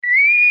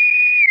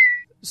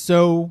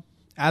So,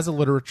 as a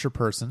literature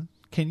person,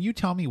 can you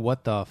tell me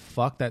what the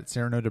fuck that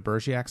Cyrano de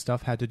Bergerac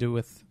stuff had to do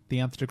with the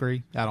Nth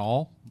Degree at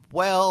all?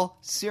 Well,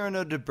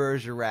 Cyrano de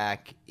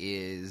Bergerac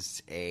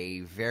is a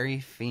very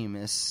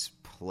famous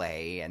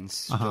play and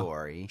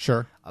story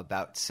Sure.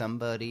 about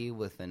somebody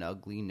with an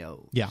ugly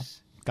nose. Yeah,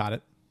 got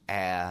it.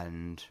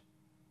 And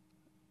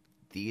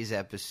these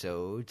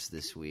episodes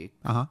this week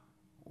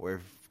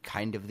were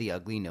kind of the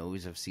ugly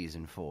nose of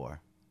season 4.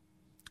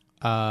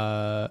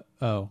 I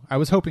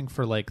was hoping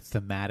for like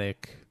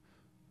thematic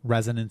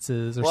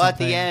resonances or well,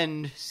 something. At the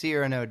end,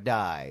 Cyrano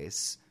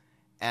dies,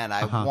 and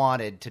I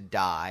wanted to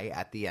die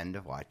at the end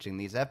of watching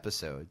these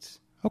episodes.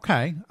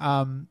 Okay.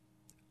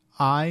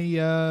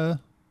 I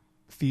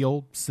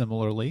feel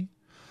similarly.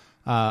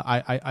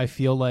 I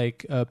feel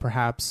like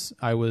perhaps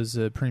I was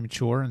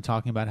premature in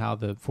talking about how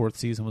the 4th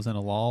season was in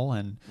a lull,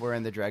 and we're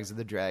in the dregs of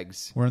the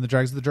dregs. We're in the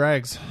dregs of the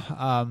dregs.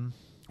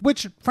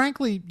 Which,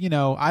 frankly,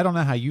 I don't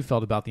know how you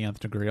felt about the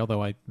Nth Degree,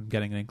 although I'm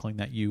getting an inkling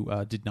that you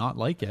did not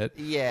like it.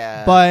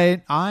 Yeah.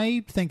 But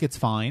I think it's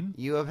fine.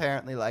 You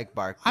apparently like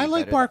Barkley. I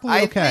like better Barkley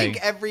okay. I think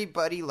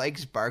everybody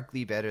likes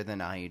Barkley better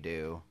than I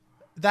do.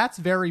 That's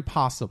very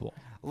possible.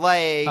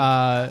 Like,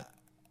 I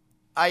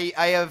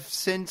have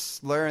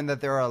since learned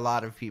that there are a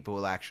lot of people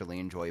who actually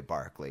enjoy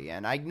Barkley,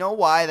 and I know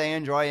why they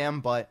enjoy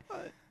him, but...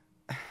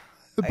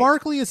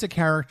 Barkley is a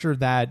character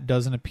that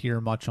doesn't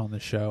appear much on the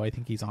show. I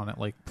think he's on it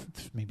like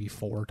maybe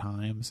 4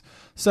 times.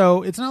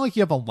 So it's not like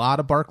you have a lot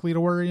of Barkley to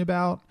worry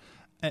about.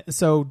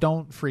 So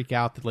don't freak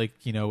out that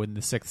in the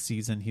 6th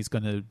season he's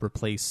going to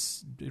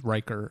replace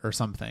Riker or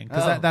something,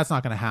 because that's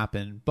not going to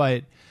happen.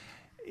 But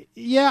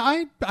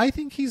yeah, I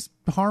think he's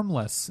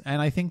harmless,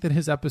 and I think that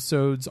his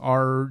episodes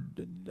are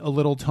a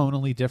little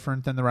tonally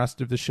different than the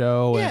rest of the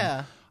show. Yeah.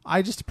 And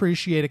I just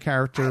appreciate a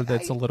character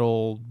that's a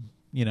little...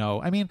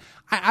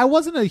 I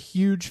wasn't a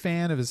huge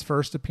fan of his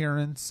first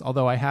appearance,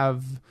 although I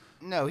have...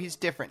 No, he's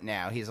different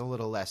now. He's a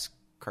little less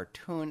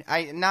cartoon.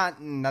 Not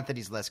that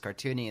he's less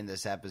cartoony in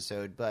this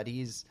episode, but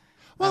he's...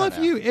 Well,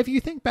 if you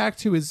think back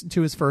to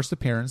his first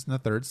appearance in the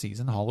 3rd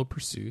season, Hollow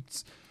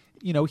Pursuits,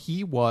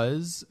 he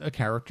was a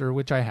character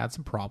which I had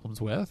some problems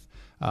with,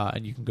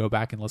 and you can go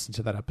back and listen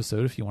to that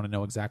episode if you want to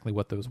know exactly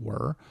what those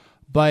were.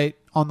 But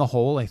on the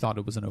whole, I thought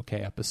it was an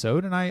okay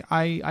episode, and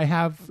I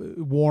have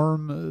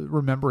warm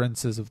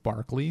remembrances of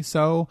Barkley.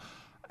 So,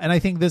 and I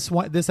think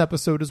this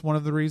episode is one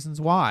of the reasons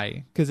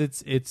why, because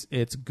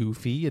it's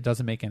goofy, it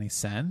doesn't make any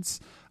sense,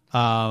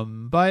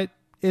 but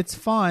it's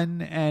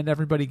fun, and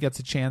everybody gets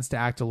a chance to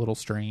act a little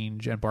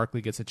strange, and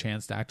Barkley gets a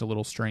chance to act a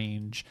little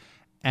strange.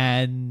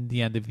 And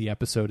the end of the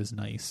episode is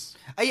nice.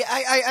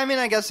 I mean,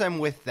 I guess I'm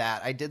with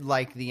that. I did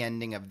like the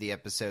ending of the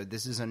episode.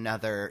 This is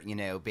another,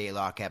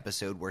 Baylock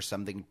episode where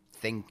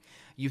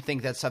you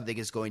think that something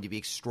is going to be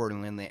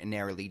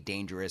extraordinarily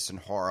dangerous and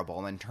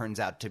horrible, and turns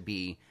out to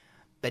be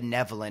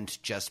benevolent,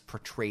 just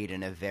portrayed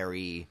in a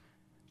very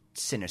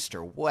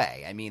sinister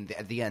way. I mean,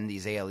 at the end,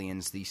 these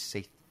aliens, these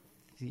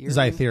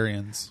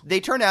Zytherians, they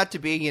turn out to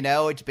be,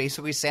 it's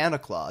basically Santa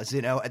Claus,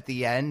 at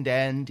the end,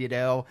 and,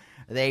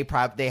 they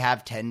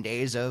have 10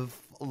 days of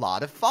a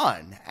lot of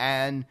fun.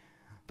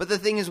 But the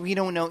thing is, we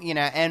don't know,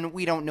 and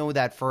we don't know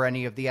that for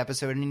any of the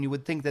episode, and you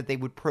would think that they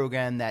would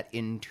program that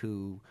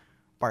into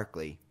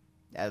Barkley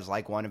as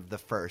like one of the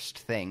first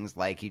things,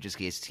 like he just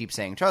keeps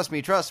saying, trust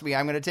me,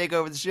 I'm going to take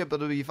over the ship,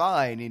 it'll be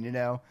fine, and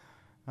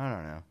I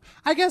don't know.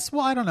 I guess,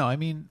 well, I don't know. I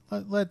mean,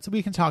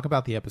 we can talk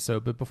about the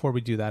episode, but before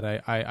we do that,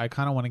 I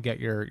kind of want to get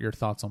your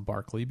thoughts on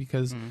Barkley,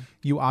 because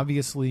you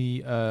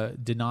obviously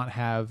did not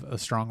have a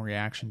strong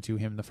reaction to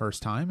him the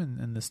first time,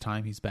 and this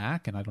time he's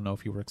back, and I don't know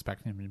if you were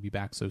expecting him to be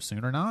back so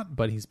soon or not,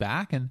 but he's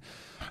back, and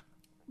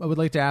I would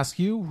like to ask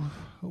you,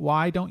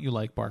 why don't you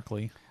like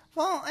Barkley?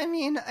 Well, I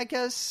mean, I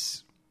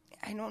guess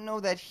I don't know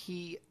that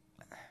he...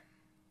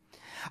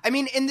 I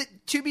mean,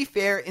 to be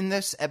fair, in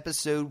this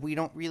episode, we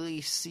don't really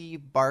see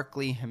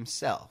Barkley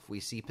himself. We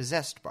see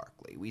possessed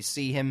Barkley. We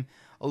see him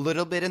a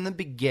little bit in the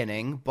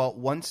beginning, but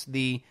once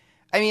I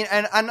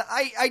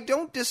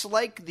don't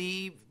dislike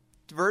the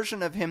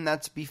version of him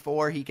that's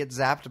before he gets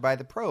zapped by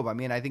the probe. I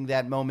mean, I think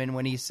that moment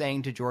when he's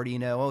saying to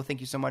Geordi, oh, thank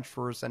you so much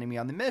for sending me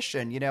on the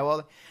mission,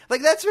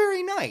 like, that's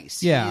very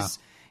nice. Yeah.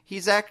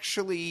 He's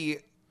actually,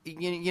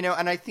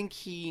 and I think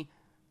he...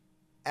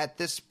 at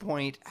this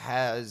point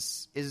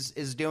is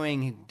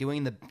doing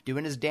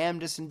his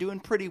damnedest and doing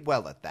pretty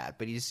well at that.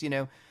 But he's,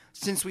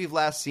 since we've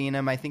last seen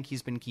him, I think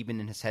he's been keeping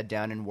his head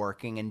down and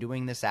working and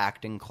doing this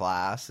acting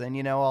class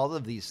and, all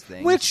of these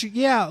things. Which,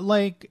 yeah,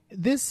 like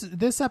this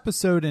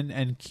episode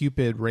and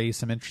Cupid raised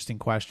some interesting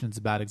questions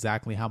about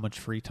exactly how much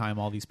free time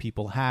all these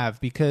people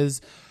have,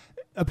 because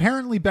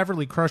apparently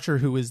Beverly Crusher,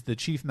 who is the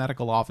chief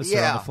medical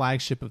officer on the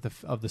flagship of the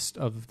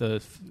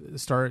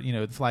star,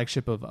 the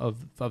flagship of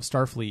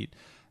Starfleet,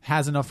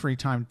 has enough free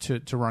time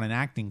to run an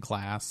acting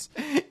class.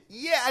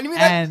 Yeah, I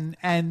mean,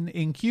 and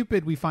in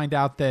Cupid we find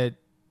out that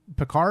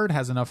Picard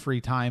has enough free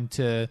time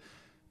to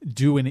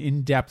do an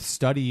in-depth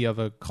study of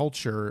a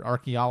culture,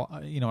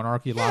 an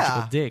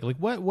archaeological dig. Like,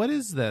 what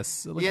is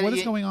this? Like, what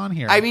is going on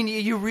here? I mean,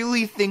 you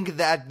really think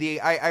that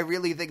I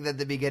really think that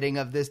the beginning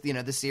of this,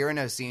 the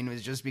Cyrano scene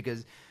was just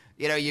because,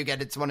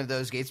 it's one of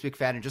those Gates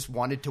McFadden just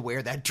wanted to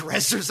wear that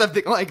dress or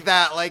something like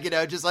that. Like,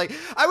 just like,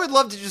 I would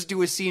love to just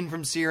do a scene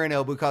from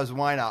Cyrano because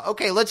why not?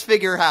 Okay, let's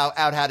figure out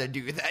how to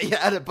do that,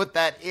 how to put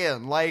that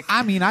in. Like,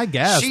 I mean, I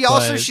guess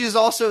she's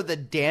also the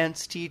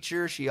dance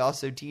teacher. She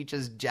also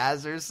teaches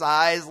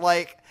jazzercise.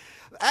 Like,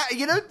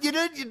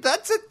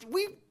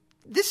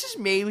 this is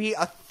maybe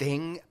a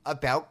thing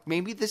about,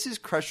 maybe this is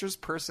Crusher's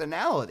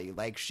personality.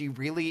 Like, she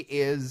really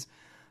is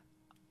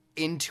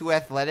into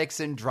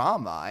athletics and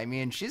drama. I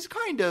mean, she's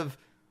kind of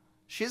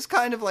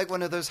like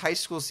one of those high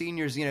school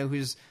seniors,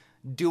 who's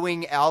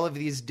doing all of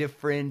these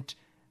different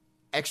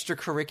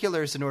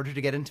extracurriculars in order to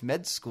get into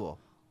med school.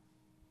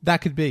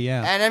 That could be,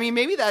 yeah. And I mean,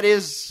 maybe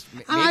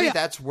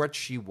that's what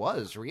she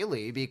was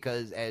really,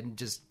 and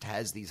just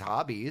has these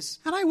hobbies.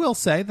 And I will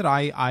say that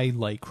I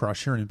like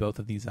Crusher in both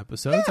of these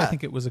episodes. Yeah. I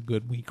think it was a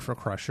good week for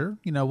Crusher.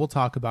 We'll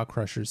talk about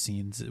Crusher's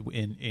scenes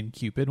in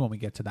Cupid when we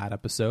get to that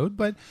episode.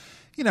 But,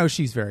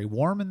 she's very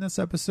warm in this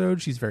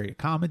episode. She's very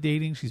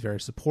accommodating. She's very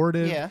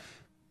supportive. Yeah.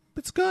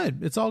 It's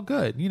good. It's all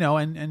good.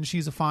 And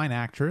she's a fine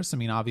actress. I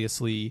mean,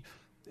 obviously,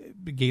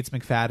 Gates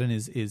McFadden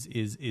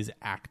is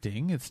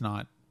acting. It's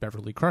not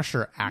Beverly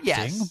Crusher acting,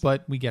 yes.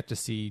 But we get to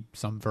see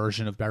some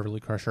version of Beverly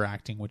Crusher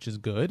acting, which is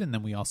good. And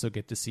then we also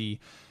get to see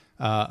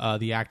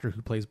the actor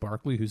who plays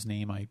Barkley, whose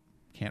name I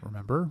can't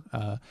remember.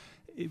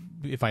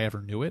 If I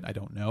ever knew it, I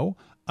don't know.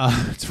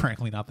 It's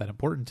frankly not that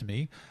important to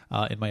me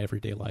in my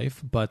everyday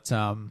life. But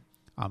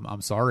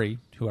I'm sorry,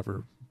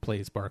 whoever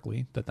plays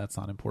Barkley, that's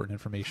not important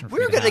information for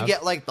We're going to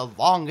get like the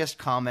longest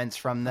comments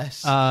from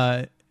this.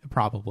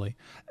 Probably.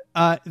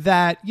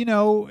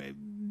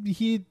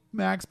 He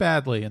acts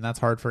badly, and that's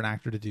hard for an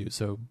actor to do.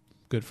 So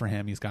good for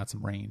him. He's got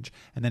some range,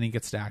 and then he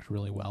gets to act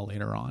really well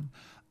later on.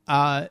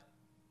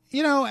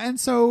 And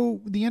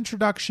so the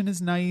introduction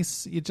is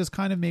nice. It just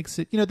kind of makes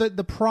it,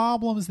 the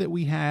problems that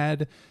we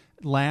had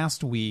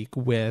last week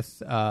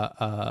with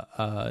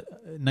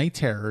Night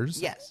Terrors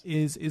yes.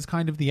 is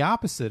kind of the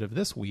opposite of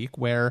this week,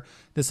 where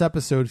this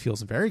episode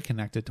feels very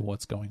connected to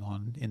what's going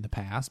on in the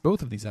past.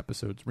 Both of these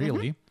episodes,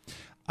 really.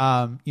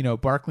 Mm-hmm.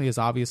 Barkley has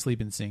obviously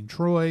been seeing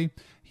Troy.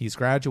 He's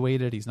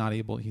graduated. He's not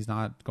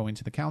going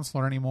to the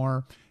counselor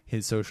anymore.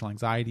 His social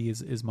anxiety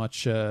is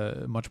much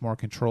more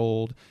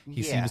controlled.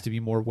 He seems to be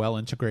more well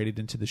integrated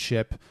into the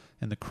ship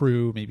and the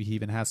crew. Maybe he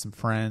even has some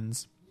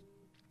friends.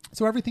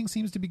 So everything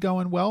seems to be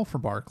going well for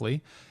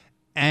Barkley.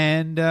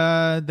 And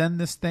then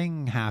this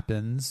thing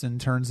happens and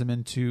turns him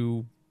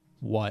into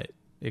what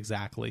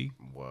exactly?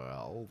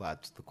 Well,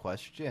 that's the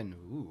question.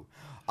 Ooh.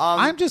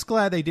 I'm just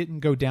glad they didn't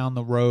go down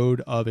the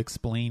road of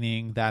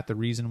explaining that the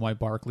reason why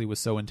Barkley was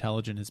so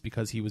intelligent is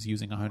because he was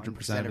using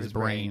 100% of his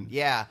brain.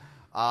 Yeah.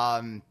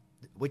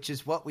 Which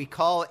is what we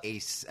call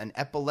an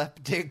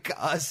epileptic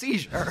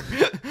seizure.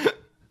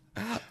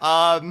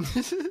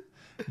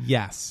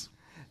 Yes.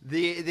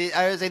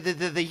 I would say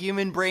the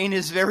human brain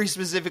is very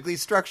specifically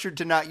structured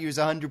to not use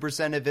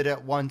 100% of it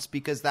at once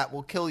because that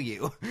will kill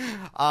you.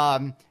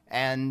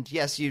 And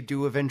yes, you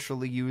do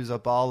eventually use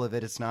up all of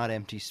it. It's not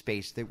empty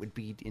space. That would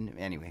be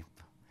anyway.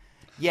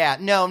 Yeah,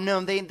 no.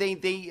 They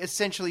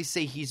essentially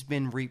say he's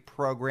been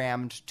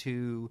reprogrammed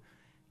to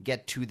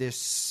get to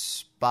this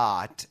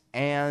spot,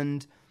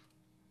 and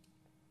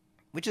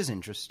which is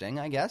interesting,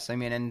 I guess. I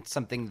mean, and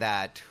something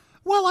that.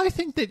 Well, I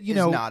think that, is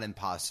not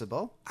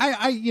impossible.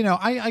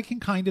 I can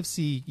kind of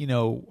see,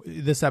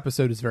 this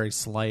episode is very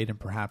slight and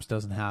perhaps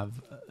doesn't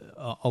have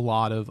a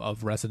lot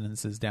of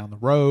resonances down the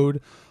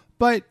road.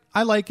 But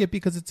I like it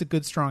because it's a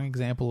good, strong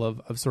example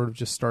of sort of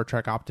just Star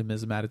Trek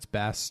optimism at its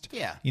best.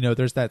 Yeah.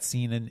 There's that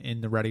scene in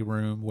the Ready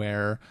Room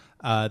where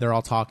they're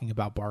all talking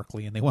about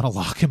Barkley and they want to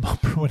lock him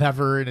up or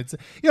whatever. And it's,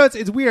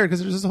 it's weird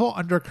because there's this whole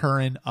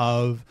undercurrent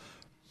of,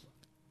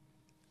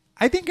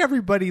 I think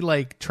everybody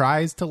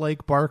tries to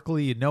like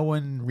Barkley and no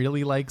one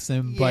really likes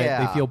him, but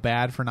they feel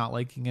bad for not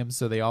liking him.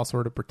 So they all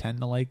sort of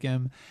pretend to like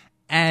him.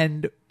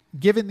 And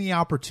given the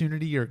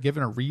opportunity or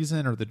given a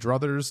reason or the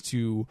druthers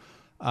to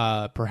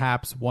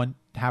perhaps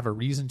have a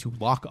reason to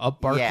lock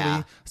up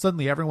Barkley,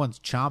 suddenly everyone's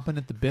chomping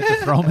at the bit to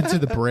throw him into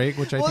the brig,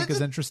 which I think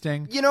is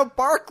interesting.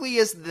 Barkley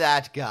is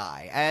that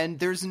guy, and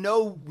there's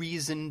no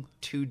reason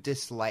to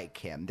dislike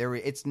him.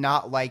 It's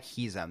not like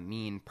he's a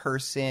mean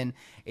person.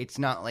 It's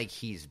not like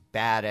he's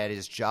bad at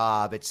his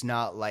job. It's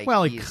not like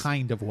he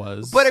kind of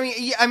was. But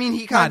he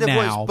kind not of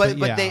now, was.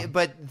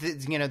 But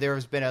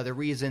there's been other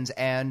reasons,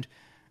 and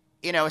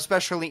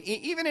especially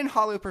even in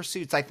Hollow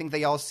Pursuits, I think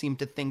they all seem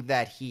to think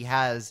that he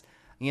has.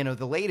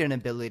 The latent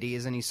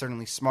abilities, and he's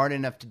certainly smart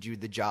enough to do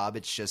the job.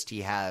 It's just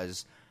he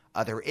has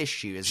other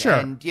issues. Sure.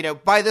 And,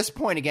 by this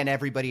point, again,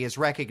 everybody has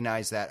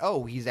recognized that,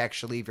 he's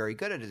actually very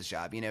good at his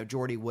job.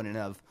 Geordi wouldn't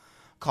have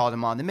called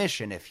him on the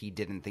mission if he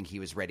didn't think he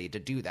was ready to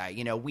do that.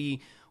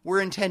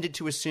 We're intended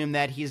to assume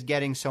that he's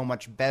getting so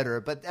much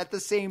better, but at the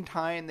same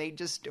time, they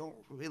just don't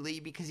really,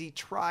 because he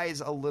tries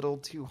a little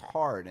too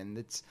hard. And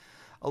it's,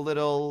 a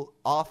little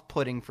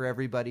off-putting for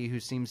everybody who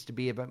seems to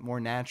be a bit more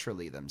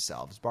naturally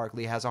themselves.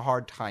 Barkley has a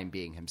hard time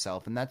being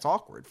himself, and that's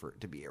awkward for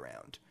it to be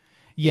around.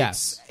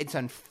 Yes. It's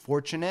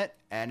unfortunate,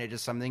 and it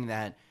is something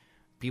that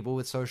people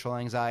with social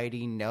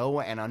anxiety know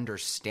and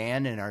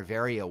understand and are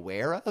very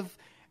aware of,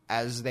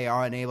 as they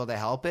are unable to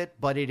help it.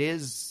 But it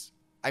is,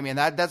 I mean,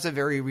 that's a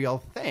very real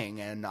thing,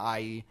 and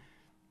I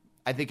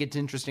think it's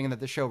interesting that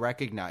the show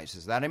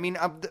recognizes that. I mean,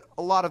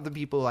 a lot of the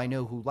people I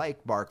know who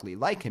like Barkley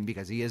like him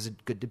because he is a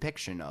good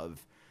depiction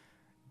of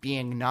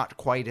being not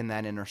quite in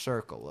that inner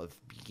circle, of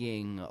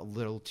being a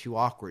little too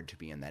awkward to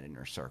be in that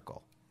inner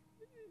circle.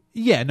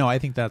 Yeah, no, I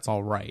think that's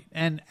all right.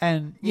 And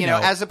you know,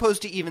 as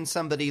opposed to even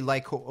somebody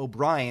like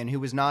O'Brien,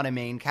 who is not a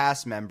main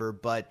cast member,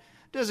 but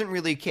doesn't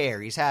really care.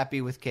 He's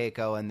happy with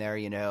Keiko, and there,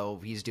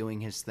 he's doing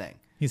his thing.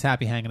 He's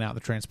happy hanging out in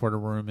the transporter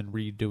room and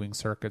redoing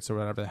circuits or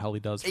whatever the hell he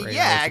does for 8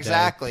 hours a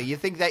exactly. day. You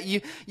think that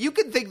you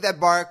could think that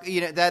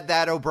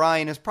that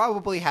O'Brien is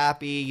probably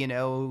happy,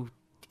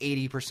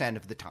 80%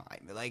 of the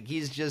time. Like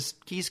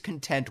he's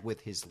content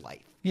with his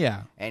life.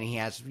 Yeah. And he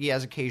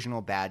has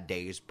occasional bad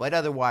days, but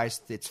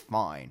otherwise it's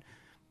fine.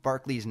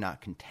 Barkley's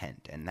not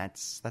content, and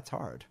that's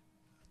hard.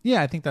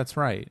 Yeah, I think that's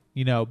right.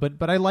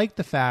 But I like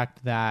the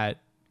fact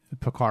that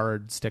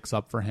Picard sticks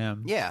up for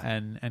him. Yeah.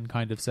 And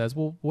kind of says,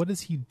 well, what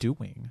is he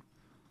doing?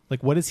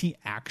 Like, what is he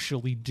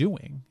actually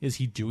doing? Is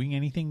he doing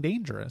anything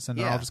dangerous? And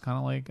they're all just kind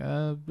of like,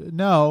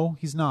 no,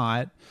 he's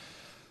not.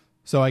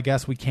 So I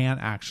guess we can't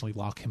actually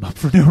lock him up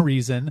for no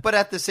reason. But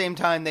at the same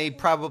time, they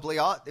probably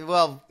ought.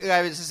 Well,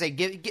 I was to say,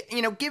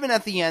 given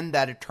at the end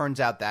that it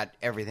turns out that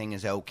everything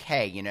is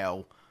okay,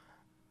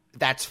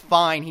 that's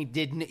fine. He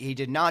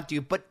did not do,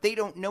 but they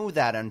don't know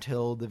that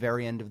until the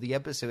very end of the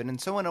episode.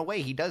 And so in a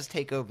way, he does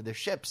take over the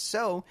ship.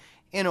 So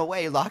in a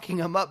way, locking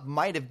him up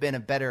might have been a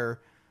better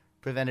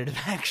preventative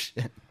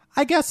action.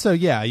 I guess so.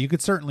 Yeah, you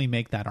could certainly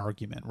make that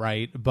argument,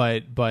 right?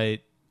 But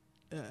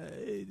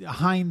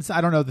Hines,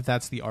 I don't know that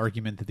that's the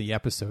argument that the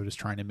episode is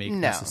trying to make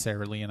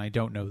necessarily, and I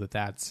don't know that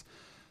that's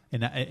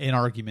an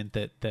argument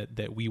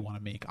that we want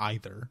to make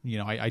either.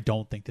 I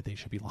don't think that they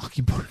should be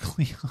locking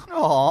Barkley up.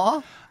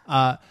 Aww.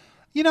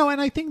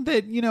 And I think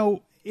that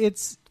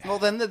it's well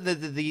then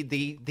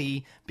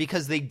the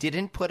because they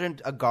didn't put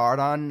a guard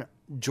on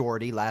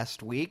Geordi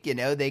last week.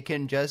 They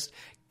can just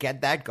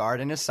get that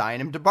guard and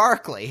assign him to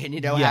Barkley,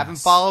 and have him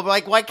follow.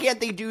 Like, why can't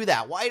they do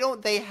that? Why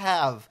don't they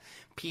have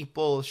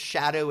people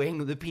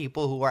shadowing the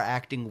people who are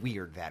acting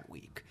weird that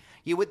week?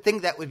 You would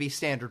think that would be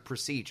standard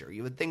procedure.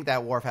 You would think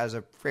that Worf has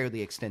a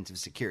fairly extensive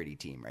security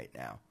team right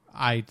now.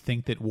 I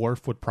think that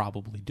Worf would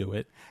probably do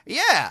it.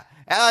 Yeah,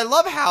 and I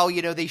love how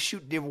they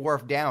shoot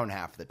Worf down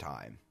half the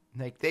time.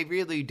 Like, they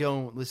really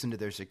don't listen to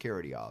their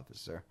security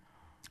officer.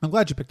 I'm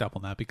glad you picked up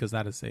on that, because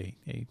that is a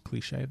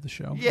cliche of the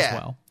show as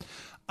well.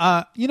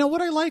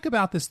 What I like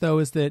about this, though,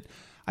 is that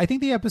I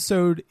think the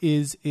episode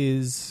is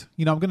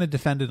I'm going to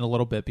defend it a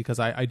little bit because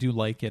I do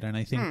like it. And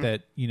I think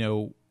that,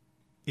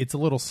 it's a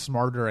little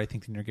smarter, I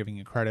think, than you're giving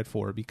it credit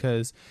for.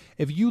 Because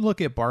if you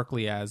look at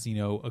Barkley as,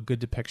 a good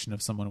depiction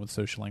of someone with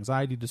social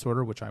anxiety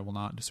disorder, which I will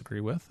not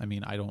disagree with. I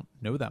mean, I don't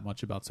know that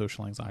much about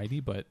social anxiety,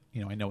 but,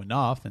 I know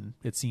enough, and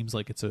it seems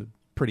like it's a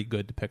pretty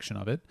good depiction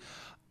of it.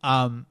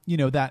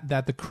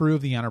 That the crew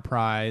of the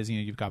Enterprise,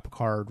 you've got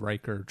Picard,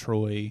 Riker,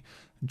 Troy,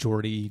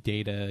 Geordi,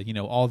 Data,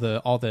 all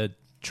the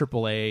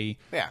AAA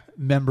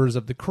members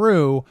of the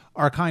crew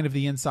are kind of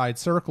the inside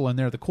circle, and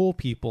they're the cool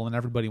people, and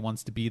everybody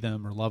wants to be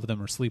them or love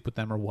them or sleep with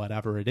them or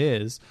whatever it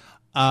is.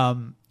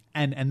 And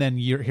then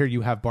here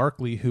you have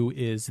Barkley, who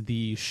is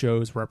the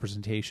show's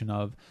representation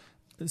of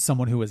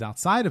someone who is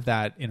outside of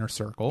that inner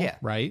circle,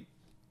 right?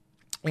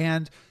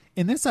 And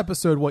in this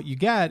episode, what you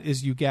get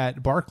is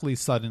Barkley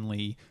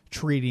suddenly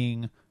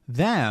treating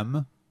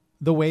them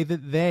the way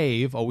that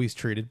they've always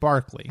treated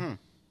Barkley.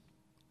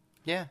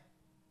 Yeah.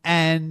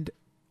 And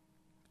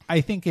I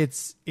think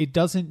it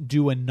doesn't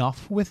do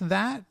enough with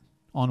that.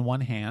 On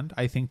one hand,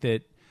 I think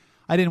that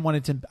I didn't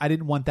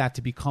want that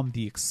to become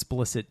the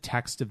explicit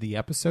text of the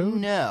episode.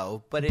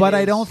 No, but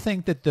I don't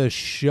think that the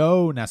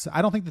show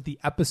I don't think that the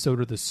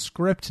episode or the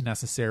script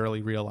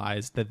necessarily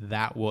realized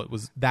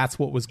that's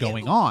what was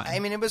going on. I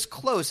mean, it was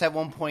close at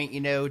one point.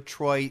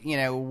 Troy.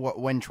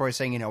 When Troy's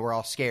saying, we're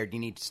all scared. You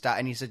need to stop.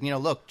 And he said,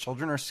 look,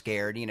 children are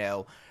scared.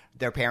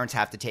 Their parents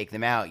have to take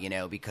them out,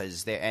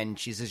 because they. And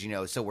she says,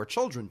 so we're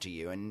children to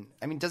you. And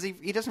I mean,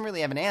 he doesn't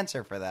really have an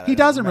answer for that. He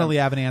doesn't really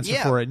have an answer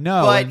for it.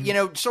 No, but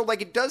so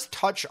it does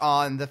touch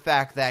on the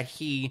fact that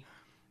he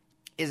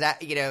is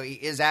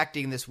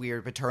acting this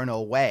weird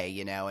paternal way,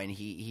 and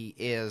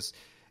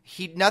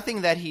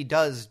nothing that he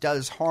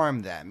does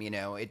harm them.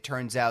 It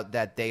turns out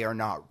that they are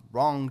not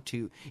wrong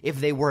to. If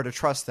they were to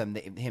trust him,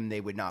 they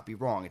would not be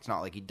wrong. It's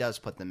not like he does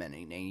put them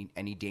in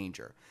any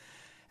danger.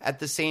 At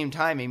the same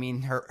time, I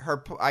mean,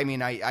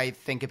 I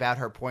think about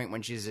her point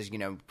when she says,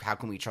 how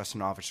can we trust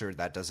an officer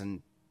that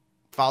doesn't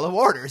follow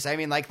orders? I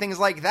mean, like, things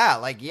like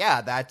that. Like,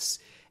 it's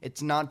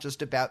not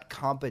just about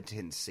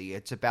competency.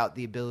 It's about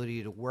the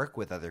ability to work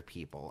with other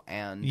people.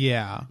 And,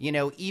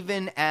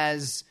 even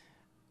as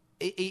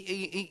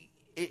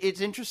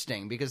it's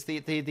interesting because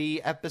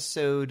the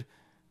episode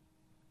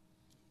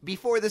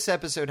before this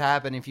episode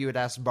happened, if you had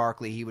asked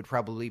Barkley, he would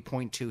probably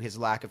point to his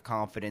lack of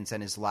confidence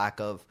and his lack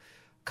of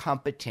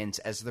competence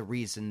as the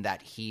reason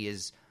that he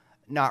is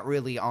not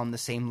really on the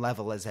same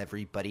level as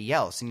everybody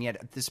else. And yet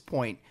at this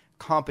point,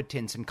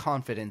 competence and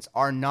confidence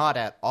are not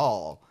at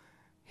all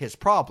his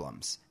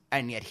problems.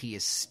 And yet he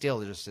is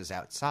still just as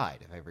outside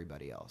of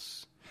everybody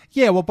else.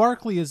 Yeah, well,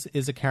 Barkley is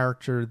a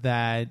character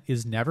that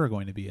is never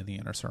going to be in the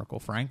inner circle,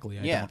 frankly,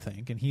 I don't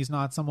think. And he's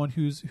not someone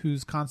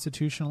who's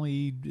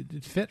constitutionally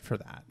fit for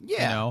that.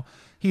 Yeah. You know,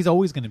 he's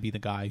always going to be the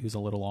guy who's a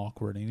little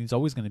awkward, and he's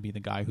always going to be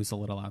the guy who's a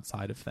little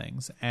outside of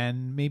things.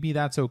 And maybe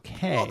that's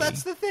okay. Well,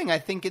 that's the thing. I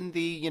think in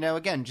the,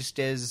 again, just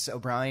as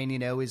O'Brien,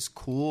 is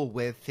cool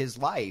with his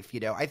life,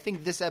 I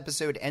think this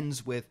episode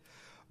ends with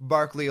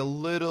Barkley a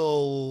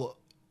little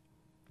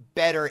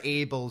better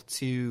able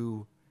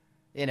to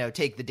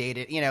take the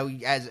data,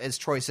 as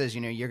Troy says,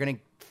 you're going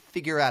to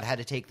figure out how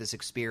to take this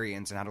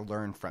experience and how to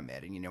learn from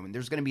it. And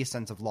there's going to be a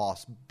sense of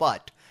loss,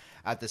 but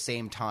at the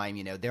same time,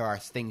 there are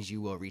things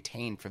you will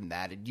retain from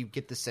that. And you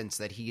get the sense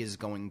that he is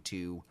going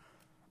to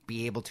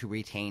be able to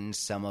retain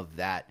some of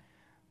that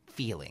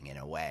feeling in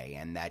a way.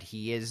 And that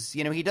he is,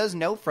 he does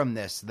know from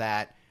this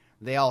that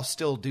they all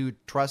still do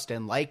trust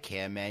and like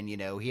him. And,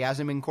 he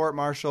hasn't been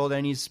court-martialed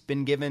and he's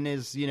been given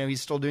his,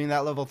 he's still doing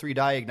that level 3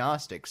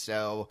 diagnostic.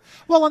 So,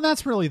 well, and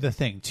that's really the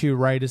thing too,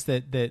 right? Is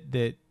that,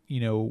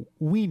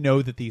 we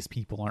know that these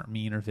people aren't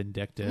mean or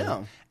vindictive.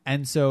 No.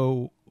 And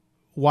so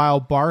while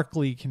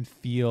Barkley can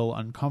feel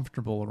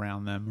uncomfortable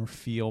around them or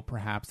feel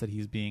perhaps that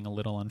he's being a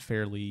little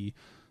unfairly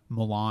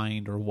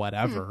maligned or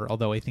whatever,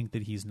 although I think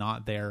that he's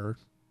not there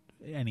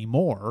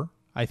anymore.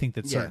 I think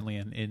that certainly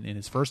in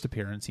his first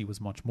appearance, he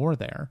was much more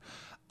there.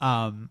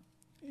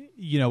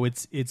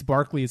 It's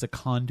Barkley as a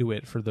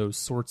conduit for those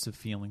sorts of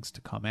feelings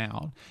to come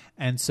out.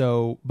 And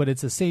so, but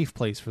it's a safe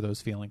place for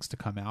those feelings to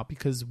come out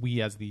because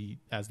we as the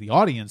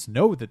audience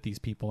know that these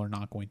people are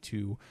not going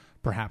to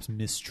perhaps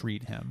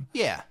mistreat him.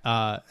 Yeah.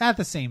 At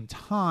the same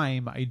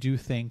time, I do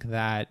think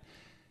that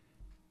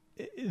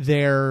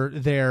their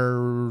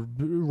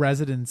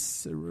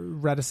reticence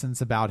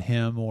about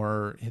him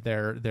or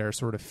their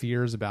sort of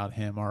fears about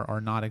him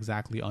are not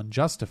exactly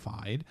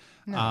unjustified.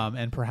 No.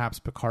 And perhaps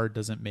Picard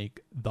doesn't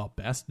make the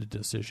best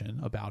decision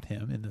about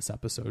him in this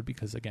episode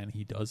because, again,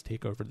 he does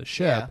take over the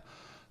ship. Yeah.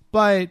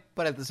 But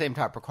at the same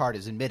time, Picard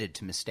is admitted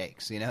to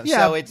mistakes, Yeah,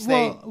 so it's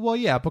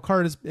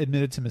Picard is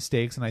admitted to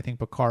mistakes, and I think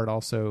Picard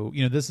also,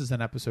 this is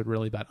an episode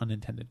really about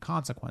unintended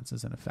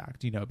consequences, in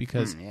effect,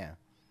 because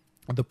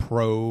the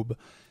probe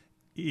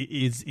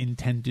is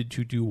intended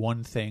to do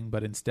one thing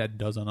but instead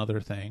does another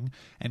thing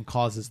and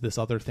causes this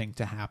other thing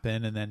to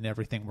happen, and then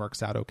everything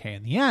works out okay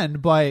in the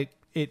end, but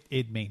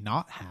it may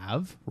not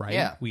have,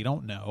 right? We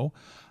don't know.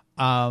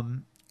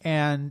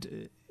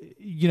 And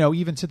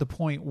even to the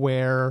point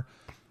where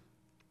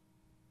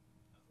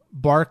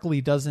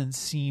Barkley doesn't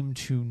seem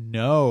to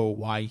know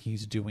why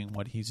he's doing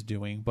what he's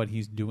doing, but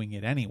he's doing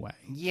it anyway.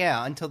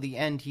 Yeah, until the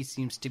end, he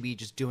seems to be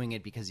just doing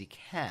it because he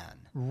can.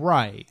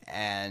 Right.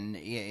 And,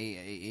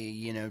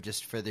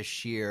 just for the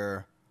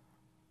sheer,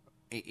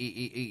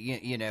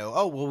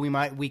 oh, well,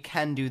 we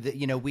can do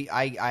that.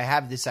 I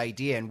have this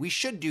idea and we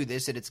should do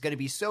this and it's going to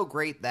be so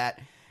great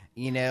that,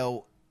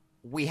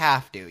 we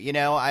have to,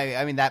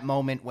 I mean, that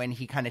moment when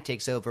he kind of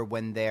takes over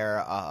when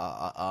they're,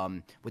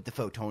 with the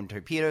photon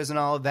torpedoes and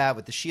all of that,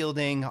 with the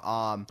shielding,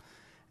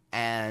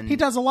 and he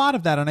does a lot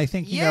of that. And I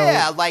think,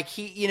 like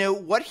he,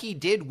 what he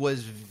did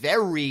was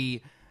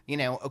very,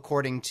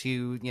 according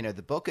to,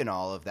 the book and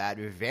all of that,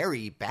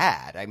 very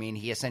bad. I mean,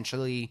 he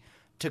essentially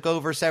took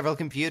over several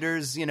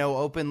computers,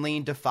 openly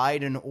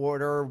defied an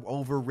order,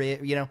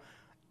 overrid,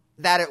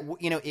 that,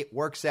 it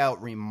works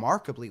out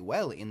remarkably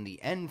well in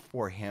the end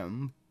for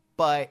him,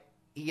 but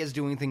he is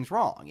doing things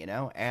wrong,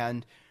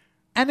 and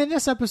in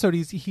this episode,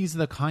 he's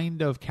the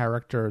kind of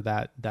character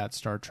that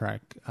Star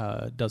Trek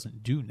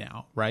doesn't do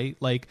now, right?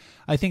 Like,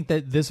 I think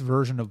that this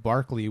version of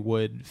Barkley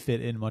would fit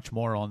in much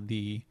more on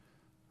the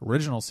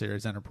original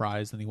series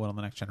Enterprise than he would on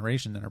the Next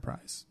Generation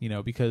Enterprise,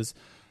 because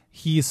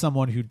he's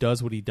someone who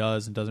does what he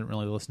does and doesn't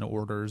really listen to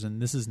orders,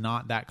 and this is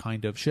not that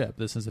kind of ship.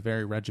 This is a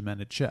very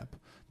regimented ship.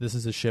 This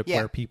is a ship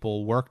where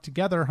people work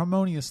together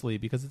harmoniously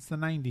because it's the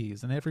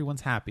 90s and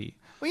everyone's happy.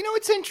 Well,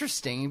 it's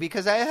interesting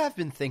because I have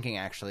been thinking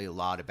actually a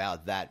lot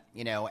about that,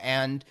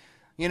 and,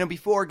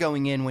 before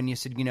going in when you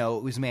said,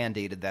 it was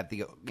mandated that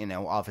the,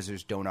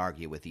 officers don't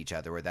argue with each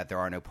other or that there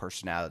are no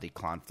personality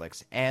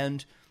conflicts.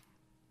 And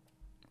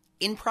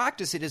in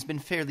practice, it has been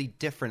fairly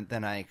different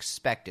than I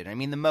expected. I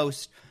mean, the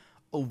most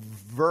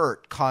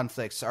overt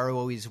conflicts are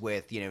always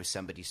with,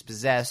 somebody's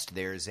possessed,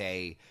 there's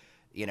a,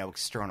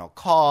 external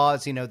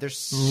cause, there's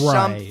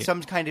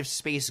some kind of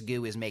space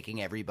goo is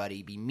making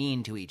everybody be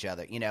mean to each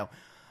other,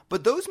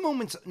 But those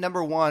moments,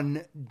 number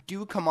one,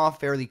 do come off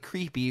fairly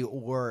creepy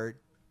or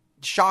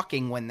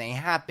shocking when they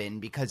happen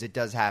because it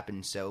does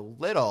happen so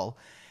little.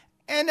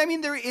 And I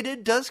mean,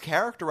 it does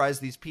characterize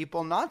these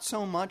people not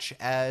so much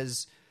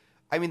as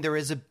I mean, there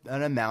is an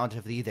amount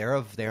of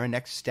their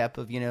next step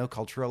of,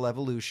 cultural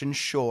evolution,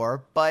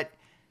 sure, but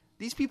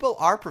these people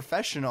are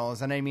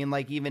professionals, and I mean,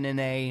 like, even in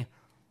a,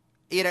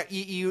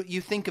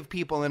 you think of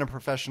people in a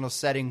professional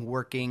setting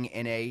working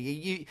in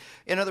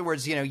in other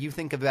words, you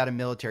think about a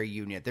military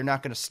unit. They're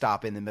not going to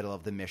stop in the middle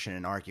of the mission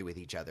and argue with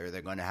each other.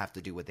 They're going to have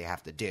to do what they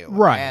have to do.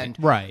 Right, and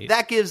right.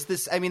 That gives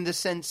this, I mean, the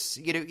sense,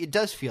 it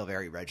does feel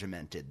very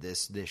regimented,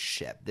 this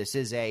ship. This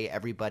is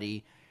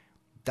everybody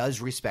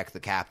does respect the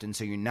captain,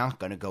 so you're not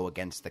going to go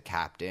against the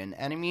captain.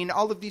 And I mean,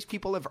 all of these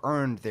people have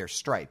earned their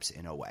stripes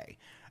in a way.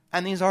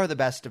 And these are the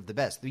best of the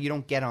best. You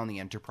don't get on the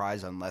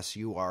Enterprise unless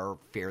you are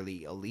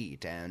fairly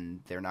elite,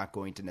 and they're not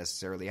going to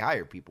necessarily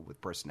hire people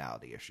with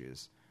personality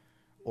issues.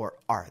 Or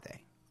are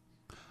they?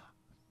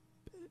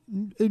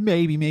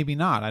 Maybe, maybe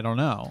not. I don't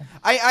know.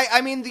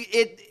 I mean,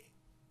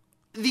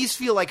 these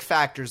feel like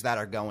factors that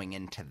are going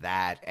into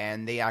that,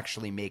 and they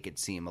actually make it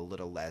seem a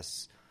little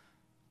less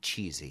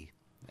cheesy,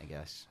 I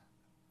guess.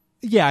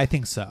 Yeah, I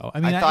think so. I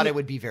mean, I thought it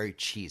would be very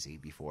cheesy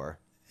before.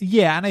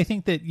 Yeah, and I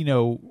think that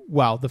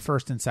the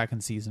first and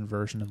second season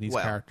version of these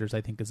characters,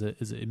 I think, is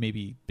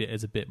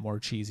a bit more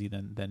cheesy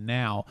than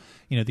now.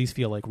 These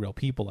feel like real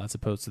people as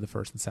opposed to the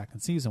first and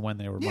second season when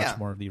they were much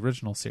more of the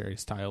original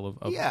series style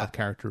of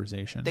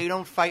characterization. They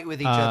don't fight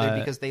with each other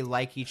because they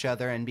like each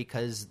other and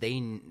because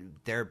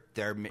they're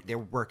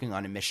working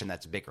on a mission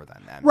that's bigger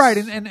than them. Right,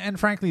 and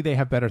frankly, they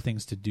have better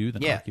things to do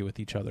than argue with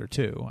each other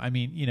too. I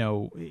mean,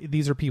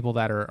 these are people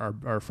that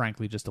are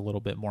frankly just a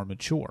little bit more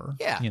mature.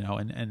 Yeah,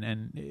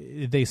 and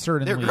they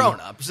certainly they're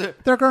grown-ups.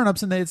 They're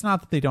grown-ups, and it's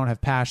not that they don't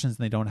have passions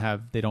and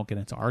they don't get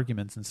into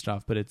arguments and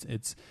stuff, but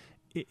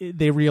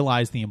they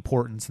realize the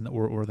importance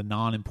or the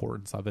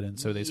non-importance of it, and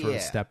so they sort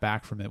of step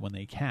back from it when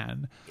they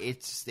can.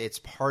 It's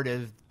part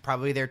of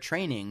probably their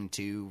training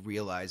to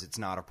realize it's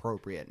not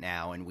appropriate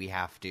now, and we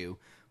have to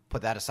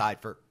put that aside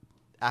for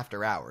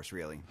after hours,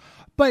 really.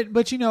 But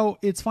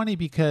it's funny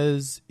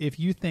because if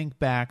you think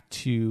back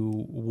to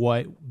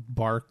what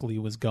Barclay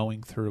was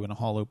going through in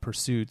Hollow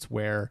Pursuits,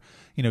 where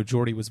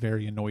Geordi was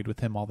very annoyed with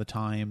him all the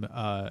time,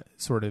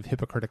 sort of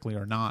hypocritically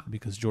or not,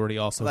 because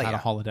Geordi also had a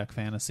holodeck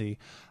fantasy,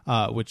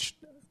 which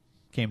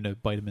came to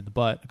bite him in the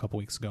butt a couple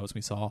weeks ago, as we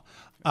saw,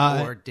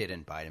 or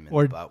didn't bite him in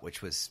the butt,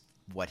 which was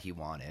what he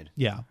wanted.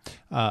 Yeah,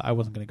 I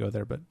wasn't going to go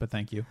there, but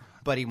thank you.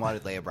 But he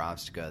wanted Leia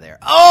Brahms to go there.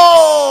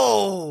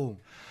 Oh.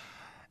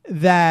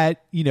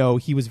 That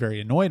he was very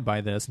annoyed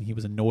by this, and he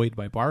was annoyed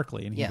by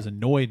Barclay, and he was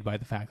annoyed by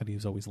the fact that he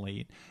was always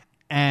late.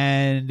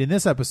 And in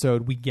this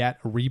episode, we get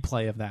a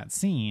replay of that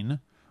scene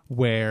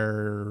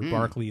where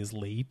Barclay is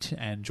late,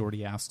 and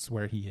Geordi asks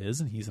where he is,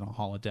 and he's in a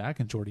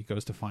holodeck, and Geordi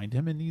goes to find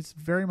him, and he's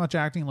very much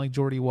acting like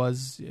Geordi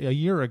was a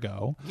year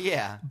ago.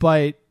 Yeah,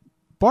 but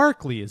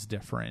Barclay is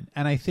different,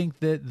 and I think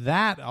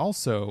that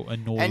also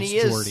annoys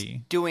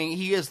Geordi.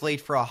 He is late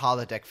for a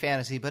holodeck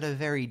fantasy, but a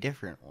very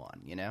different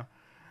one,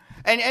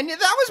 And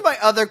that was my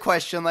other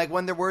question, like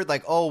when the word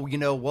like, oh,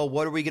 well,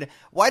 what are we going to...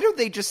 Why don't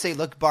they just say,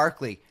 look,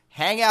 Barclay,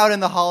 hang out in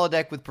the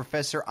holodeck with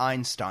Professor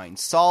Einstein,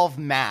 solve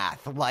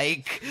math,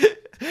 like...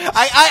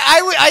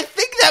 I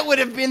think that would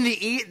have been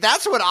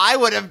that's what I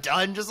would have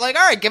done. Just like,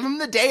 all right, give him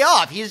the day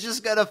off. He's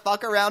just going to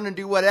fuck around and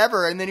do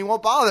whatever, and then he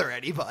won't bother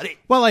anybody.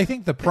 Well, I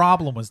think the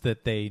problem was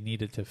that they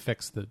needed to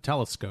fix the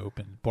telescope,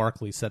 and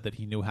Barclay said that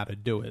he knew how to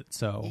do it,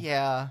 so...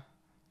 Yeah.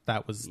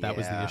 That was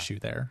the issue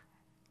there.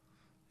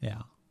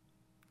 Yeah.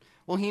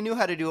 Well, he knew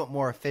how to do it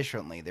more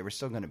efficiently. They were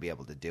still going to be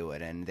able to do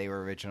it, and they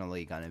were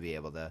originally going to be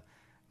able to...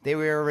 They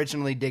were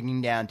originally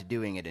digging down to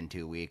doing it in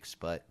 2 weeks,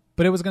 but...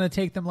 But it was going to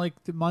take them like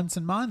months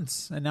and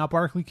months, and now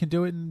Barclay can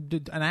do it in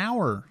an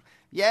hour.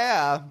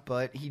 Yeah,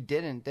 but he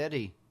didn't, did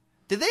he?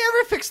 Did they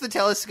ever fix the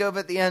telescope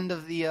at the end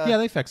of the... Yeah,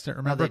 they fixed it.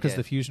 Remember, because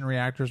the fusion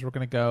reactors were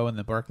going to go, and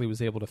then Barclay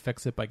was able to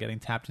fix it by getting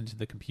tapped into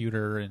the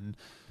computer, and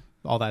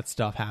all that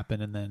stuff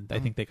happened, and then I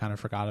think they kind of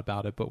forgot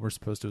about it, but we're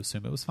supposed to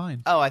assume it was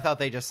fine. Oh, I thought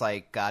they just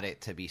got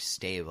it to be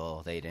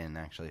stable. They didn't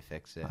actually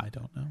fix it. I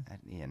don't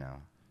know.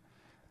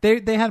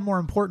 They had more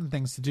important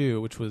things to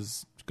do, which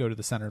was go to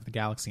the center of the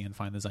galaxy and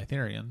find the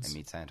Zytherians. And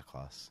meet Santa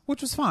Claus.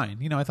 Which was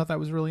fine. I thought that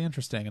was really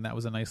interesting, and that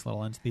was a nice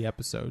little end to the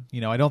episode.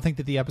 I don't think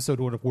that the episode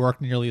would have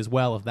worked nearly as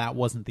well if that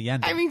wasn't the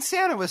ending. I mean,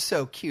 Santa was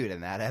so cute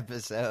in that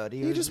episode.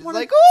 He was just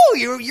like, oh,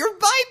 you're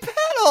bipedal.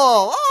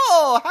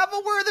 Oh, have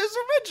a Werther's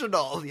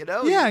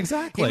original, Yeah,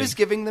 exactly. He was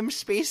giving them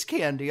space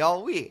candy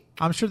all week.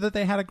 I'm sure that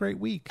they had a great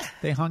week.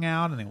 They hung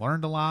out, and they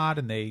learned a lot,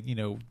 and they,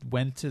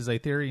 went to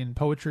Zytherian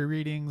poetry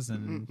readings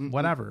and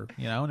whatever,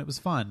 and it was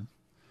fun.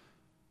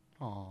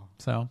 Aww.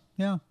 So,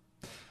 yeah.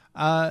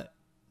 I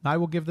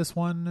will give this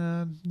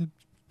one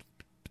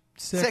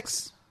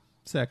 6.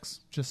 6.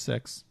 Just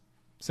 6.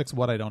 6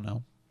 what? I don't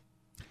know.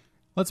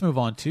 Let's move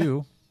on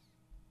to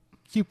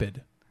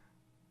Cupid.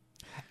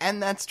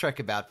 And that's Trek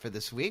About for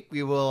this week.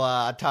 We will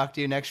talk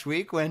to you next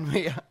week when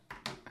we...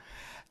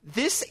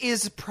 This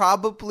is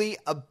probably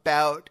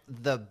about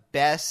the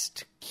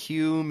best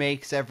Q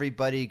makes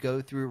everybody go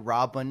through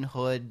Robin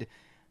Hood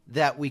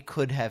that we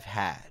could have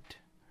had.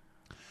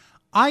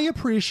 I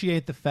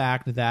appreciate the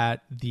fact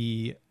that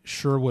the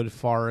Sherwood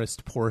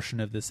Forest portion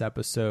of this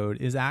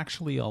episode is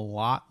actually a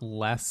lot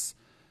less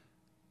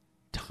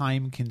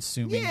time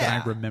consuming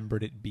than I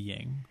remembered it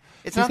being.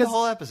 It's not the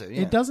whole episode.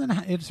 Yeah. It doesn't.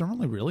 It's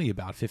only really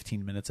about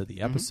 15 minutes of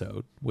the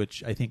episode,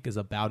 which I think is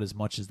about as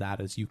much as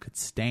that as you could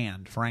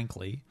stand,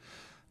 frankly.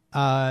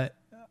 I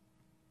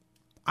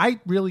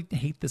really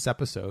hate this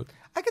episode.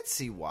 I could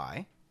see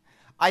why.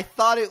 I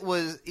thought it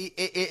was.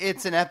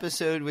 It's an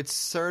episode which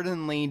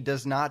certainly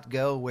does not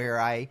go where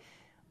I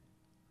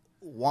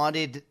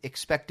wanted,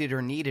 expected,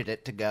 or needed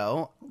it to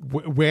go.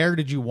 Where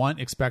did you want,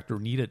 expect, or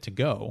need it to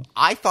go?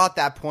 I thought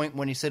that point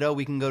when he said, "Oh,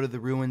 we can go to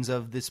the ruins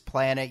of this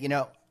planet," you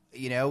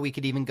know, we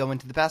could even go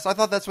into the past. I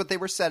thought that's what they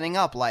were setting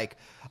up. Like,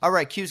 all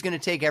right, Q's going to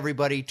take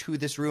everybody to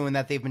this ruin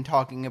that they've been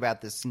talking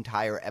about this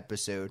entire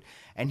episode,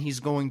 and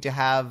he's going to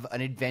have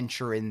an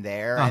adventure in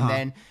there, and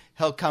then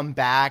he'll come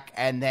back,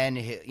 and then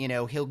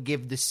he'll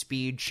give the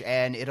speech,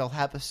 and it'll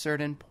have a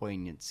certain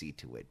poignancy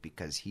to it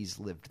because he's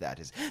lived that.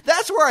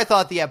 That's where I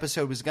thought the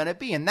episode was going to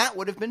be, and that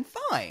would have been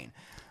fine.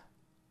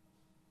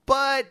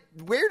 But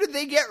where did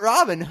they get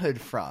Robin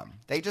Hood from?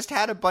 They just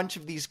had a bunch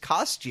of these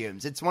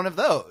costumes. It's one of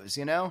those,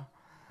 you know?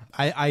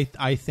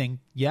 I think,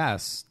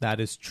 yes, that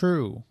is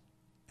true.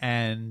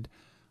 And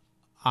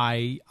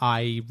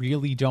I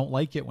really don't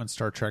like it when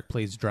Star Trek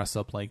plays dress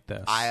up like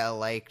this. I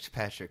liked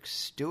Patrick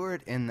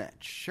Stewart in that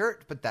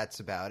shirt, but that's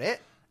about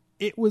it.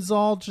 It was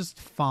all just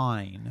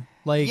fine.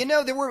 Like,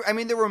 there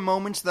were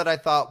moments that I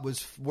thought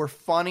were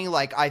funny.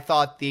 Like, I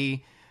thought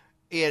when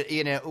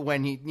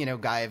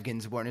Guy of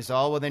Ginzborn is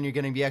all, well, then you're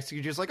going to be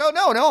executed. Just like, oh,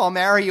 no, I'll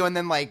marry you. And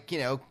then,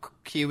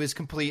 Q is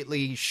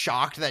completely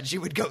shocked that she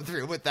would go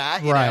through with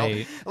that. You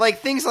know? Like,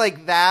 things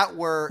like that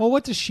were... Well,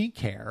 what does she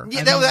care?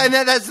 Yeah, and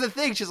that's the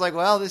thing. She's like,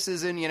 well, this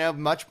isn't,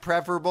 much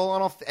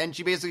preferable. And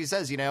she basically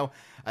says,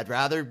 I'd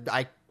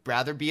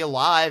rather be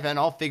alive and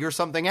I'll figure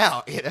something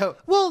out,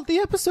 Well, the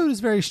episode is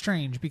very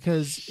strange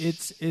because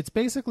it's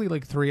basically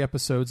like 3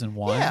 episodes in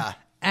one. Yeah.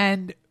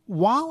 And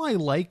while I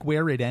like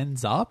where it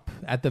ends up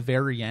at the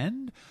very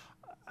end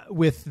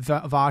with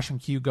Vash and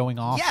Q going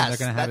off and they're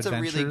going to have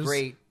adventures. That's a really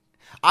great...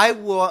 I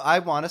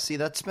want to see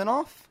that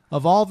spinoff.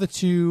 Of all the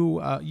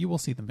 2, you will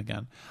see them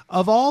again.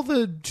 Of all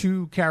the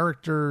 2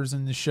 characters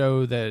in the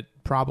show that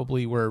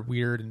probably were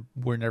weird and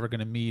we're never going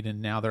to meet,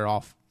 and now they're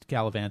off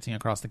gallivanting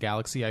across the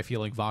galaxy, I feel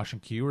like Vash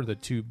and Q are the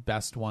 2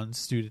 best ones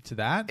suited to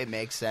that. It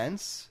makes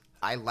sense.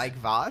 I like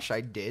Vash.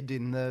 I did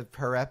in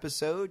her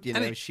episode.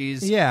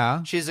 She's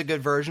a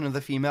good version of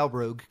the female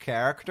rogue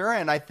character,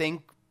 and I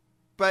think,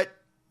 but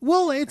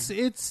well, it's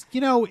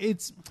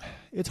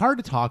hard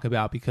to talk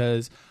about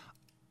because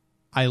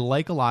I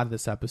like a lot of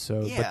this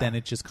episode, but then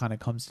it just kind of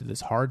comes to this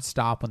hard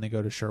stop when they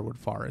go to Sherwood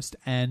Forest,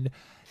 and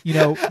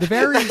the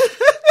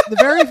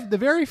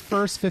very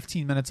first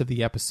 15 minutes of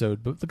the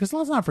episode, but because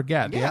let's not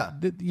forget,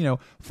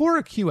 for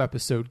a Q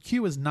episode,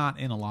 Q is not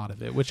in a lot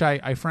of it, which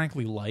I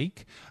frankly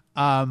like.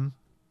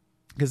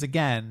 Because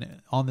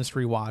again, on this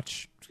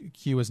rewatch,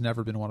 Q has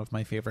never been one of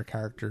my favorite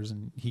characters,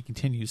 and he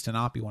continues to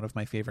not be one of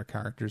my favorite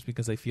characters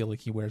because I feel like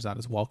he wears out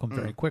his welcome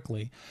very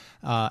quickly.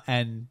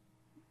 And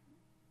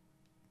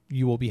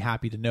you will be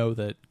happy to know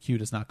that Q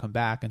does not come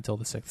back until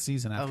the 6th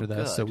season after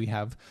this. Good. So we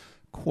have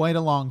quite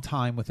a long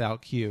time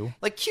without Q.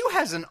 Like, Q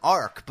has an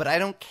arc, but I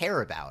don't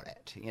care about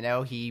it.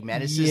 He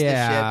menaces the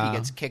ship. He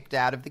gets kicked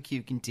out of the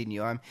Q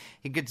continuum.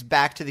 He gets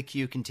back to the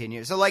Q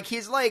continuum. So,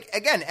 he's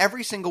again,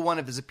 every single one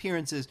of his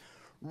appearances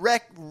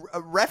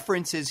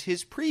references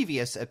his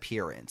previous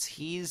appearance.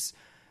 He's,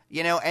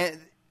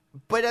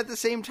 but at the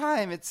same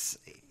time, it's...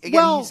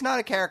 Again, he's not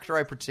a character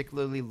I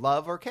particularly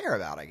love or care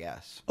about, I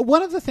guess.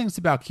 One of the things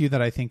about Q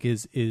that I think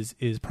is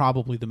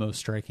probably the most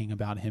striking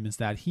about him is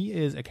that he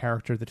is a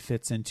character that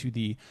fits into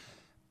the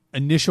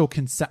initial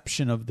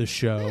conception of the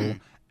show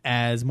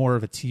as more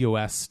of a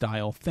TOS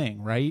style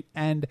thing, right?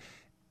 And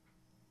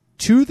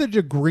to the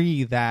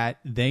degree that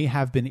they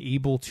have been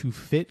able to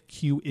fit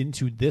Q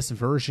into this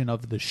version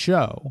of the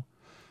show,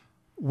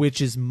 which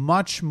is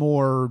much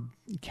more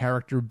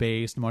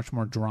character-based, much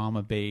more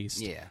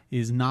drama-based,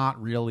 is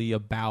not really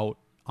about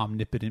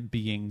omnipotent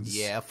beings.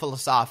 Yeah,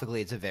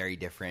 philosophically, it's a very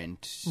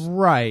different...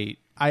 Right.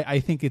 I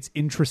think it's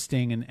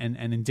interesting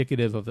and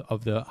indicative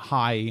of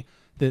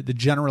the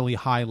generally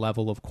high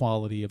level of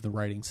quality of the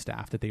writing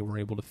staff that they were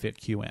able to fit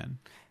Q in.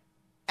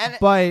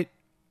 But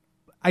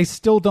I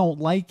still don't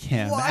like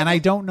him, and I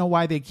don't know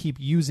why they keep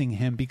using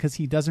him because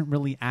he doesn't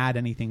really add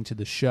anything to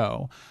the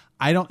show.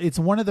 It's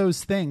one of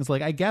those things,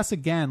 I guess,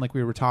 again, like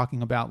we were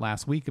talking about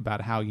last week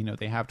about how,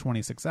 they have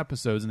 26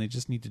 episodes and they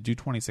just need to do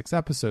 26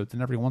 episodes.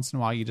 And every once in a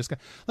while you just got,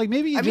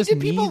 maybe you just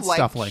need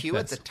stuff like Q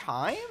this. At the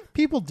time?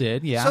 People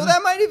did, yeah. So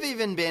that might have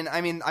even been,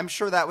 I'm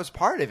sure that was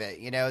part of it.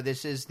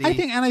 This is the... I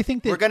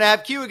think that... We're going to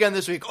have Q again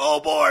this week. Oh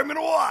boy, I'm going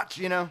to watch,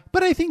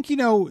 But I think,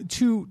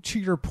 to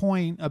your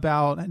point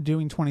about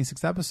doing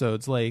 26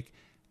 episodes,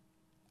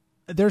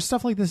 there's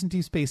stuff like this in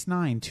Deep Space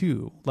Nine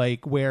too,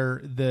 like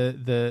where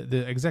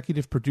the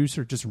executive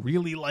producer just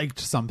really liked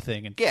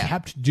something and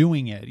kept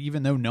doing it,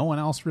 even though no one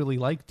else really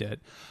liked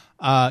it.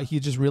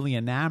 He's just really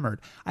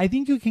enamored. I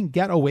think you can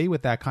get away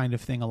with that kind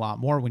of thing a lot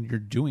more when you're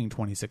doing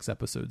 26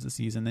 episodes a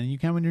season than you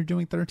can when you're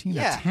doing 13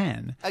 to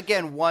 10.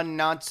 Again, one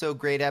not so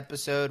great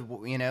episode,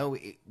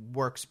 it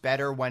works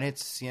better when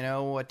it's,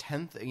 a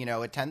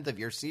tenth of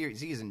your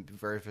season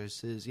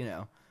versus,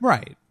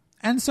 Right.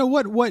 And so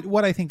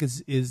what I think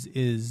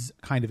is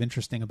kind of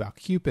interesting about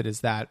Cupid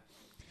is that,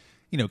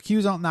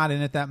 Q's not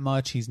in it that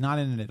much. He's not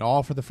in it at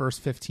all for the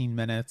first 15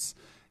 minutes.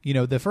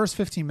 The first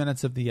 15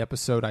 minutes of the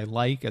episode I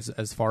like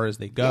as far as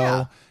they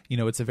go.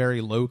 Yeah. It's a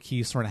very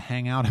low-key sort of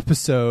hangout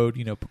episode.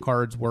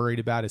 Picard's worried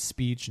about his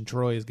speech, and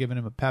Troy is giving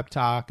him a pep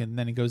talk, and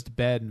then he goes to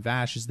bed, and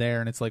Vash is there,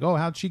 and it's like, oh,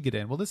 how'd she get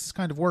in? Well, this is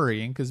kind of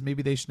worrying, because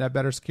maybe they should have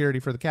better security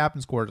for the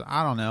captain's quarters.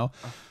 I don't know.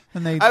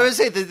 And I would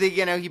say that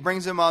he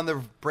brings him on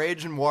the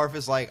bridge, and Worf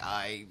is like,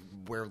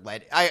 we're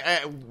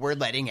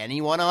letting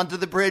anyone onto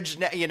the bridge,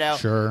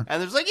 Sure.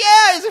 And there's like,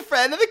 yeah, he's a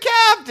friend of the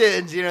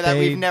captain's, that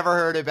we've never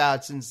heard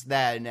about since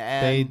then.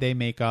 And they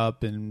make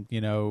up, and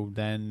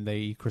then they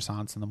eat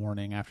croissants in the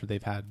morning after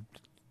they've had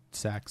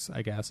sex,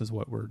 I guess, is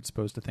what we're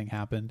supposed to think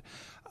happened.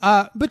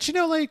 But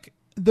like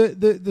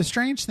the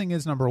strange thing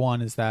is, number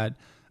one, is that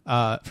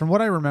from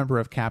what I remember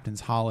of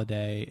Captain's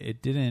Holiday,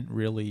 it didn't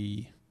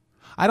really.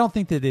 I don't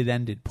think that it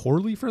ended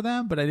poorly for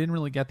them, but I didn't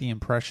really get the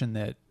impression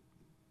that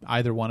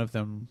either one of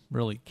them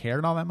really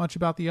cared all that much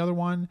about the other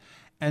one.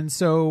 And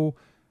so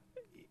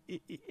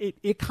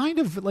it kind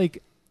of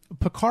like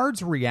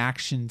Picard's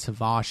reaction to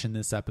Vosh in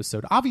this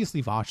episode,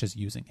 obviously Vosh is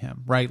using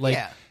him, right? Like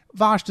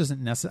Vosh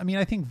doesn't necessarily, I mean,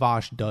 I think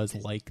Vosh does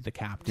like the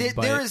captain.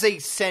 There is a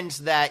sense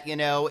that,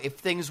 if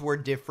things were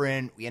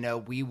different,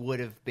 we would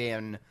have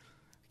been,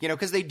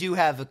 because they do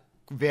have a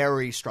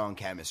very strong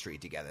chemistry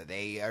together.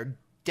 They are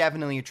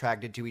definitely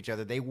attracted to each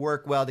other. They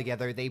work well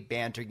together. They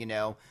banter,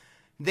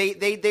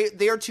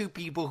 They are two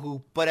people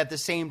who, but at the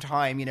same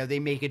time, they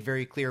make it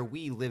very clear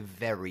we live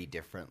very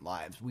different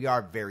lives. We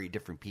are very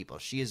different people.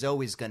 She is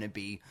always going to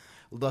be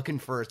looking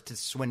to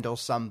swindle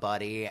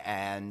somebody,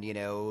 and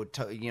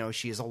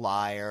she is a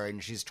liar,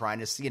 and she's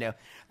trying to,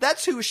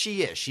 that's who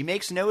she is. She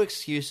makes no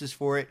excuses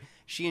for it.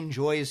 She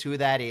enjoys who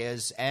that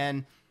is,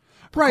 and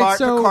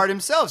Picard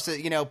himself says,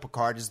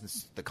 Picard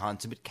is the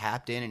consummate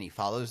captain, and he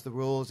follows the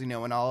rules,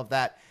 and all of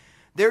that.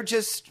 They're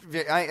just,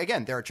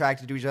 again, they're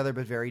attracted to each other,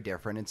 but very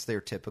different. It's their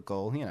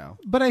typical,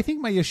 But I think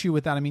my issue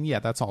with that, I mean,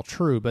 that's all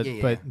true. But,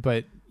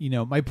 but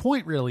my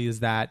point really is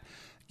that,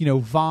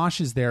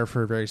 Vosh is there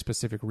for a very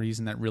specific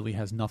reason that really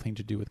has nothing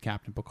to do with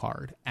Captain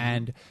Picard.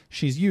 And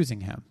she's using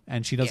him,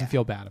 and she doesn't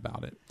feel bad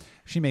about it.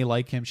 She may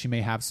like him. She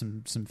may have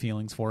some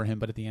feelings for him.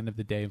 But at the end of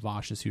the day,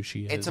 Vosh is who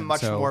she is. It's a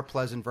much more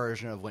pleasant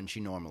version of when she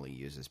normally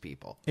uses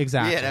people.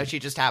 Exactly. She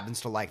just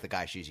happens to like the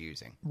guy she's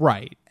using.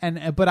 Right.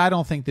 But I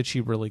don't think that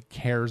she really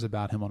cares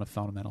about him on a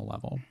fundamental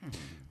level.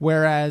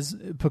 Whereas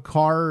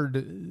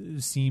Picard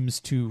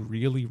seems to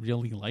really,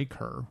 really like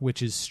her,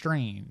 which is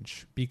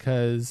strange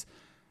because...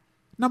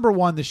 Number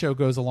one, the show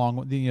goes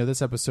along.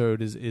 This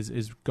episode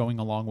is going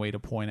a long way to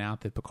point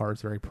out that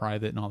Picard's very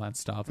private and all that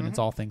stuff, and it's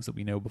all things that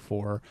we know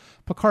before.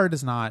 Picard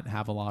does not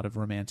have a lot of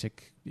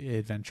romantic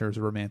adventures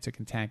or romantic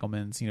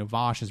entanglements.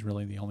 Vosh is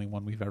really the only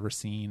one we've ever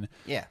seen.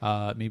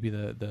 Yeah. Maybe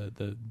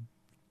the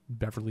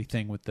Beverly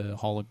thing with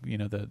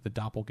the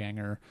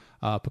doppelganger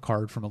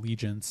Picard from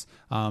Allegiance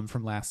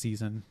from last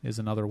season is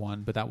another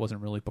one, but that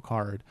wasn't really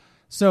Picard.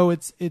 So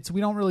it's we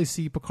don't really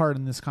see Picard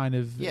in this kind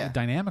of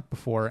dynamic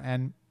before,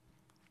 and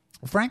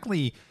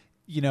frankly,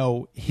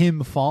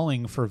 him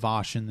falling for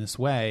Vosh in this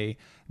way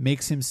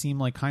makes him seem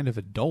like kind of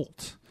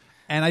adult.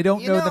 And I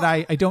don't know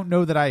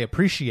that I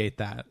appreciate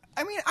that.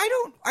 I mean,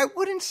 I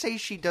wouldn't say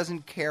she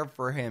doesn't care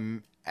for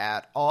him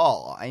at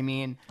all. I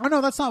mean, oh no,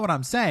 that's not what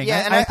I'm saying.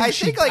 Yeah, I think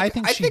she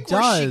does,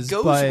 where she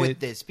goes with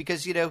this,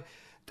 because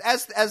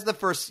as the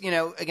first,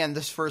 again,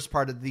 this first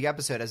part of the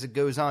episode, as it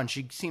goes on,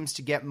 she seems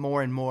to get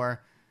more and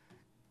more,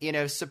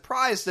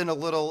 surprised and a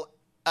little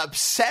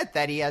upset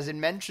that he hasn't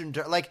mentioned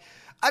her. Like,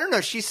 I don't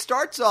know. She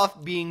starts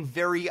off being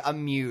very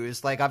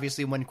amused. Like,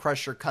 obviously, when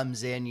Crusher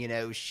comes in,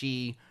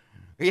 she,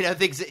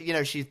 thinks,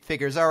 she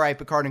figures, all right,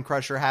 Picard and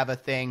Crusher have a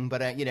thing, but,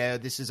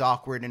 this is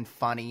awkward and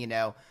funny,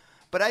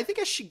 But I think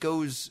as she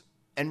goes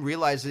and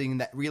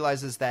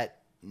realizes that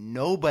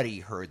nobody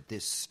heard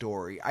this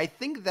story, I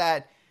think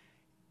that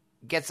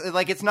gets,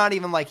 like, it's not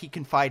even like he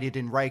confided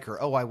in Riker,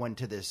 oh, I went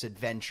to this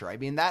adventure. I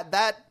mean,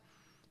 that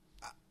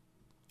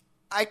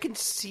I can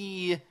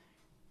see...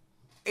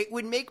 It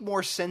would make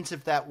more sense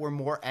if that were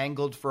more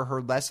angled for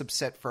her, less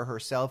upset for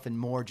herself, and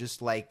more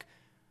just like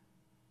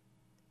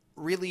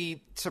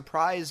really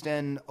surprised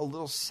and a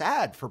little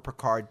sad for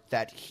Picard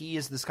that he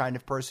is this kind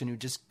of person who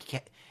just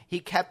he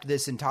kept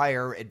this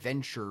entire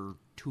adventure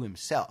to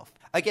himself.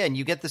 Again,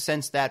 you get the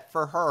sense that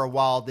for her,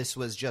 while this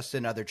was just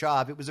another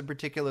job, it was a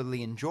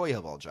particularly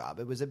enjoyable job.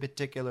 It was a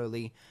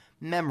particularly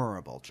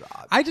memorable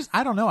job.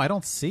 I don't know. I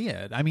don't see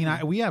it. I mean,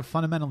 we have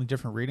fundamentally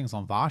different readings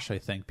on Vosh, I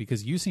think,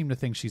 because you seem to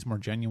think she's more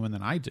genuine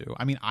than I do.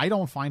 I mean, I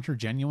don't find her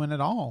genuine at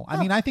all. I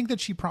mean, I think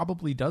that she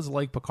probably does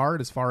like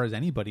Picard as far as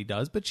anybody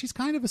does, but she's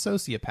kind of a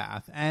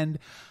sociopath. And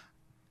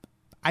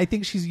I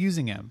think she's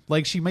using him.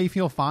 Like, she may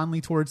feel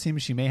fondly towards him.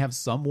 She may have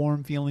some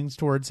warm feelings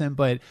towards him,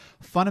 but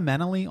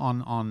fundamentally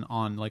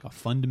on like a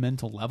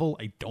fundamental level,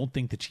 I don't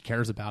think that she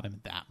cares about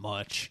him that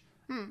much.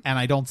 And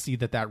I don't see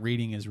that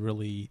reading is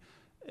really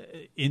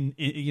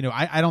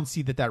I don't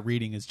see that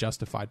reading is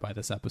justified by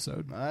this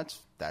episode. That's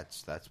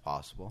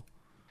possible.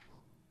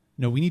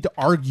 No, we need to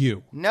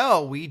argue.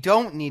 No, we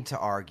don't need to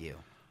argue.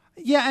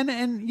 Yeah,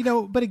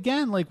 and but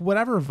again, like,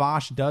 whatever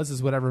Vosh does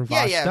is whatever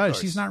Vosh does.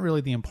 She's not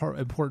really the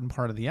important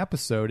part of the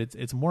episode.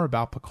 It's more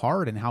about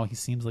Picard and how he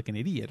seems like an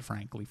idiot,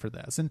 frankly, for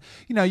this. And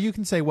you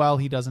can say, well,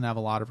 he doesn't have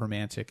a lot of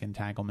romantic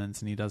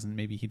entanglements, and he doesn't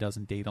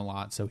date a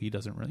lot, so he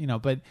doesn't really,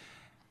 but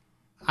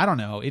I don't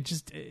know.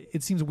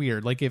 It seems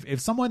weird. Like,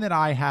 if someone that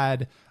I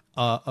had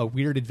a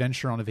weird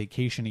adventure on a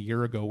vacation a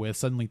year ago with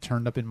suddenly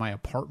turned up in my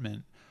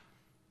apartment,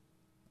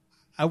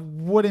 I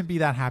wouldn't be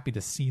that happy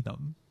to see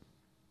them.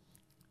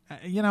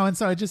 And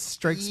so it just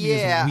strikes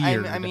me as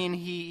weird. I mean,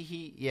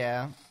 he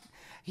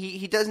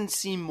doesn't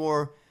seem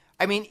more.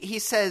 I mean, he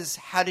says,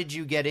 "How did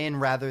you get in?"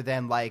 rather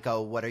than like,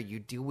 "Oh, what are you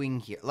doing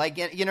here?" Like,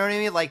 you know what I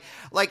mean? Like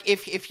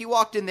if he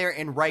walked in there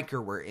and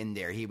Riker were in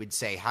there, he would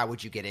say, "How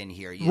would you get in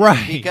here?"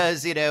 Right?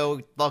 Because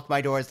look,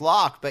 my door is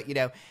locked. But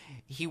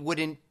he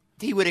wouldn't.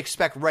 He would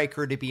expect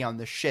Riker to be on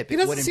the ship. He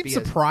doesn't seem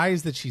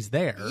surprised that she's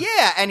there.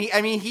 Yeah, and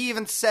he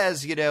even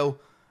says,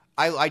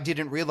 I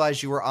didn't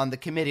realize you were on the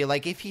committee.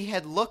 Like, if he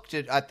had looked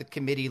at the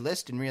committee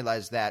list and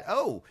realized that,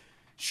 oh,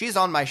 she's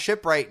on my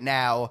ship right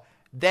now,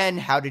 then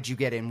how did you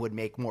get in would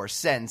make more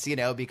sense,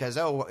 because,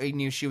 oh, he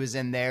knew she was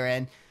in there,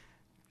 and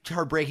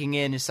her breaking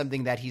in is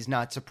something that he's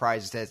not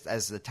surprised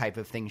as the type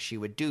of thing she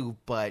would do.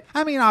 But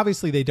I mean,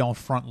 obviously they don't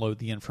front load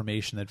the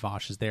information that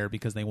Vosh is there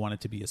because they want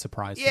it to be a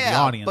surprise to the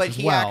audience but as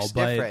he well. Acts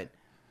different.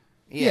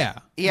 Yeah.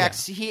 He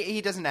acts.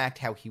 He doesn't act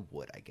how he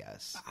would, I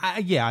guess.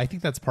 I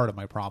think that's part of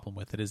my problem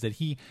with it, is that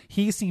he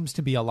seems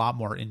to be a lot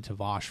more into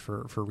Vosh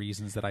for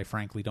reasons that I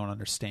frankly don't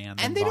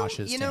understand. And than Vosh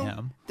is to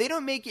him. They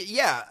don't make it.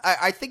 Yeah,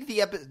 I think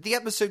the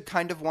episode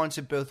kind of wants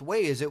it both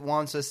ways. It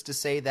wants us to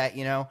say that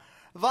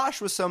Vosh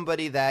was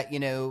somebody that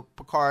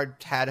Picard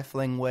had a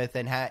fling with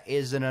and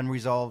is an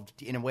unresolved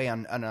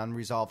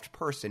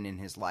person in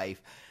his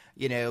life.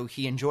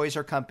 He enjoys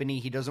her company.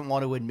 He doesn't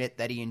want to admit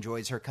that he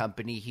enjoys her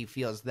company. He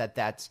feels that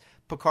that's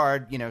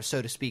Picard,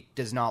 so to speak,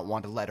 does not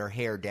want to let her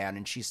hair down.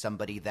 And she's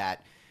somebody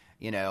that,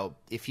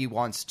 if he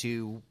wants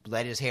to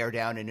let his hair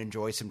down and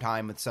enjoy some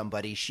time with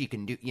somebody, she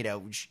can do,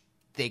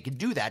 they can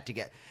do that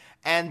together.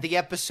 And the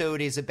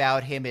episode is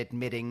about him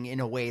admitting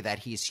in a way that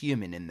he's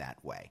human in that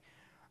way.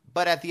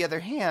 But at the other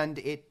hand,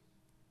 it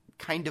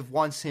kind of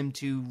wants him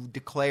to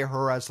declare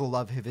her as the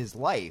love of his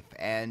life.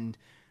 And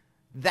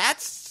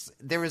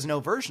there is no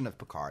version of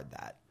Picard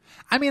that.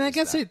 I mean, I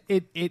guess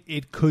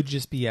it could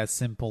just be as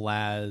simple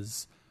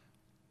as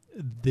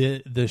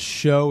the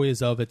show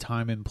is of a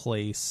time and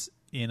place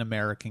in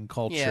American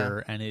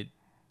culture, and it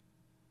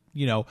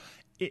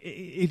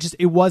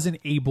wasn't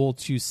able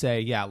to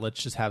say, yeah,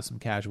 let's just have some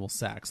casual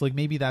sex. Like,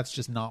 maybe that's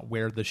just not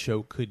where the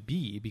show could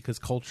be, because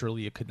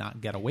culturally it could not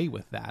get away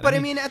with that. But I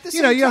mean at the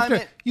same time,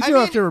 you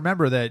have to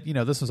remember that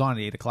this was on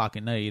at 8:00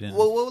 at night, and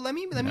let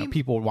me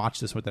people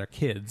watch this with their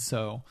kids.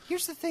 So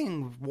here's the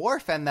thing: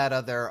 Worf and that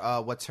other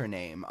what's her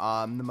name,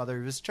 the mother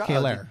of his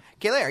child,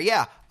 K'Ehleyr.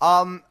 Yeah.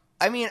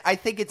 I mean, I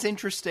think it's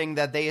interesting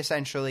that they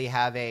essentially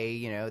have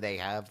they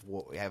have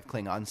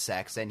Klingon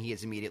sex, and he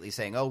is immediately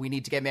saying, "Oh, we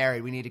need to get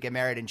married. We need to get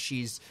married," and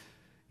she's,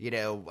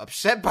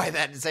 upset by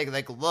that and saying,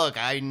 like, "Look,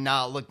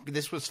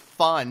 this was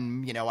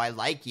fun. I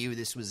like you.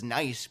 This was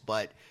nice,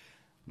 but."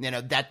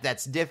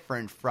 That's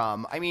different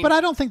from. I mean, but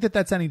I don't think that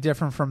that's any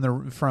different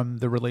from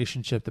the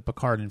relationship that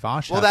Picard and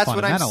Vosh have. Well, that's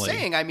what I'm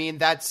saying. I mean,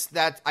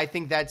 I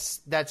think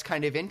that's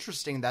kind of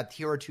interesting that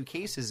here are two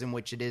cases in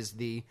which it is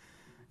the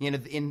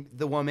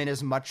woman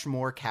is much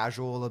more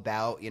casual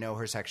about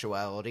her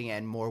sexuality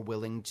and more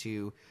willing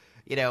to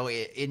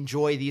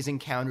enjoy these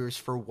encounters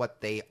for what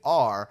they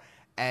are,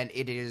 and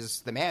it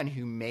is the man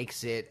who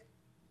makes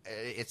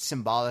it's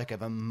symbolic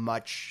of a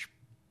much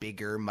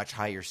bigger, much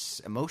higher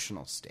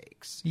emotional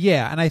stakes.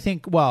 Yeah, and I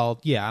think,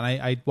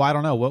 I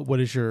don't know, what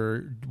is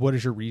your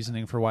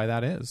reasoning for why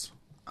that is?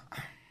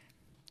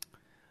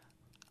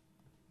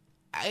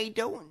 I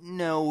don't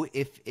know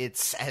if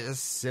it's as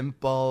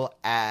simple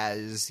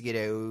as,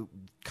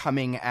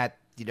 coming at,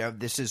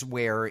 this is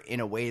where, in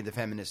a way, the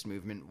feminist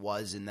movement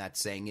was, in that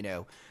saying,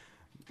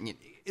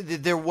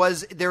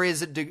 was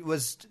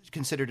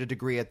considered a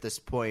degree at this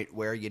point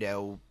where,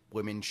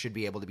 women should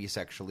be able to be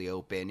sexually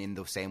open in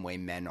the same way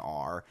men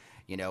are.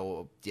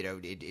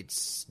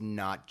 It's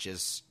not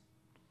just,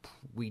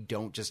 women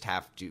don't just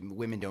have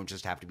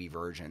to be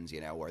virgins,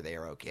 or they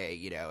are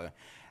okay,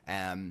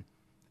 And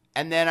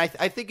then I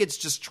think it's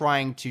just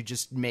trying to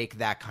just make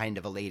that kind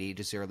of a late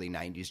 80s, early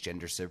 90s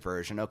gender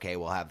subversion. Okay,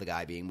 we'll have the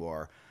guy being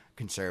more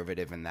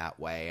conservative in that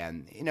way,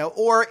 and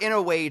or in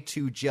a way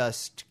to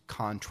just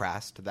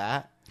contrast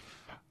that.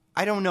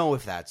 I don't know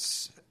if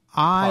that's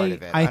part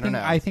of it. I don't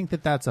know. I think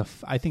that's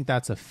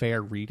a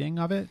fair reading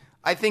of it.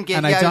 I think it,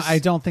 and I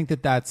don't think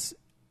that's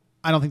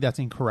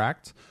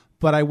incorrect.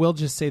 But I will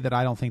just say that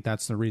I don't think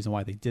that's the reason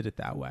why they did it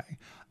that way.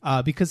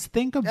 Because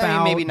think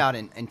about maybe not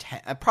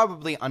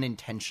probably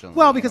unintentionally.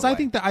 Well, because I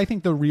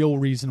think the real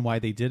reason why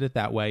they did it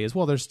that way is,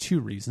 well, there's two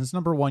reasons.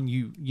 Number one,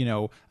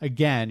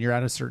 again, you're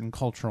at a certain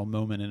cultural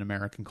moment in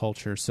American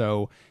culture,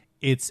 so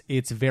it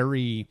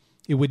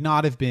would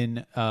not have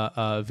been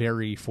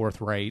very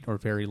forthright or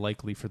very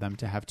likely for them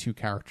to have two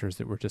characters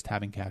that were just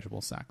having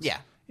casual sex. Yeah.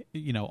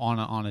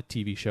 On a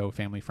TV show,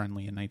 family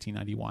friendly in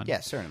 1991.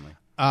 Yeah, certainly.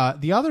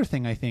 The other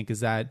thing I think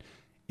is that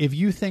if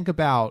you think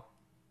about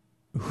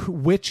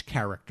which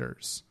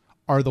characters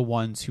are the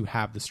ones who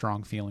have the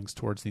strong feelings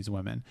towards these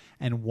women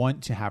and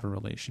want to have a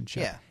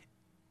relationship,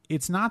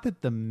 it's not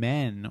that the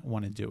men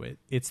want to do it.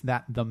 It's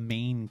that the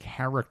main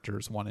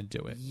characters want to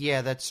do it.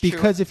 Yeah, that's true.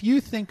 Because if you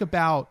think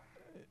about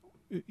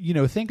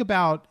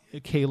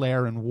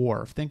Kaylair and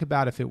Worf, think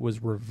about if it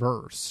was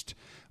reversed.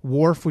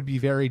 Worf would be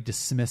very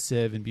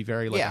dismissive and be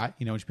very she'd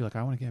be like,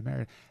 I want to get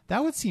married.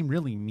 That would seem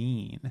really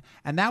mean.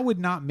 And that would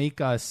not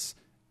make us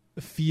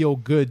feel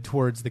good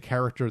towards the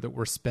character that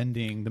we're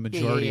spending the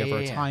majority of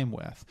our time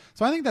with.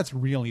 So I think that's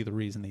really the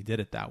reason they did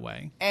it that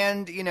way.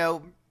 And,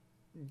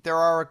 there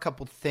are a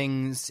couple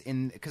things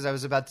because I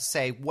was about to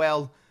say,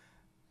 well,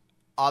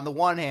 on the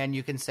one hand,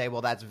 you can say,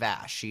 well, that's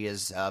Vash. She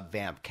is a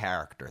vamp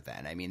character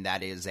then. I mean,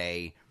 that is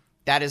an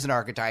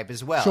archetype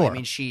as well. Sure. I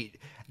mean,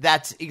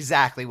 that's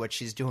exactly what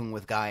she's doing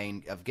with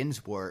Guy of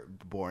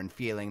Ginsborn,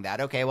 feeling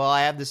that, okay, well,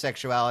 I have the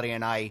sexuality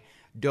and I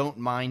don't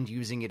mind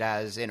using it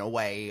as, in a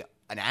way,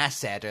 an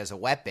asset, as a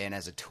weapon,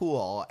 as a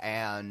tool,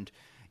 and,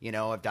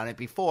 I've done it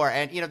before.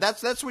 And,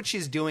 that's what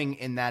she's doing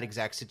in that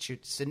exact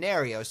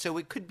scenario. So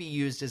it could be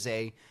used as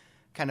a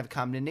kind of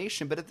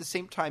combination, but at the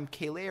same time,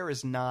 Kaylair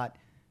is not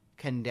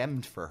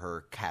condemned for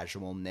her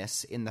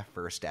casualness in the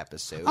first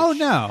episode. Oh,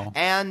 no.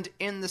 And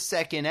in the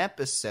second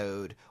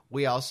episode,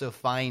 we also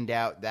find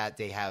out that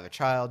they have a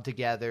child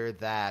together,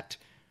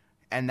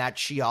 and that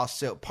she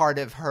also, part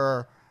of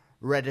her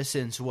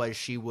reticence was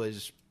she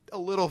was a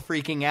little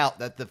freaking out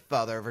that the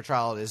father of her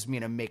child is,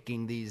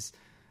 making these,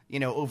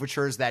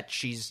 overtures that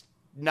she's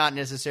not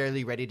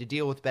necessarily ready to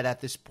deal with, but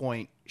at this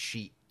point,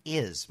 she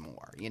is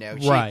more,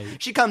 Right.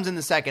 She comes in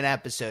the second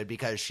episode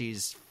because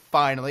she's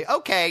finally,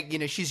 okay,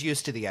 she's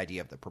used to the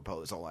idea of the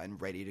proposal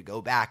and ready to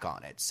go back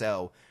on it.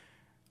 So,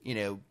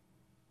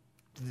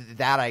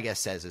 that I guess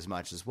says as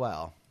much as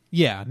well.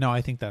 Yeah, no,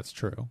 I think that's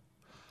true.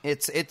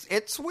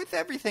 It's with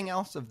everything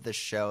else of the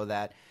show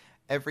that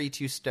every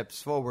 2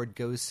 steps forward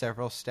goes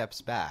several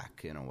steps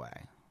back in a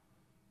way.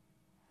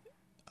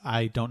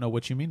 I don't know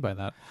what you mean by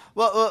that.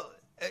 Well,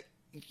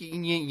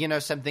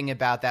 something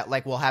about that,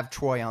 like we'll have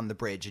Troy on the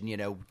bridge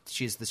and,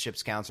 she's the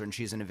ship's counselor and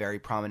she's in a very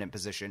prominent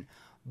position.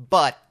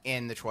 But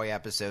in the Troy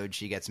episode,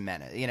 she gets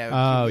menaced.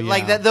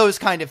 Those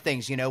kind of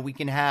things. We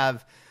can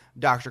have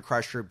Dr.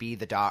 Crusher be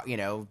the doc.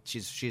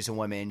 She's a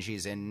woman.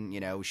 She's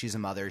in. She's a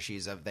mother.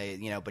 She's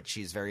but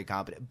she's very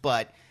competent.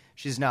 But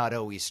she's not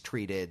always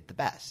treated the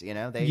best.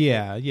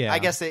 I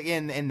guess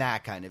in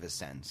that kind of a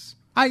sense.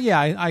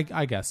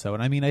 I guess so.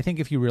 And I mean, I think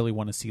if you really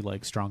want to see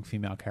like strong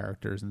female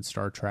characters in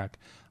Star Trek,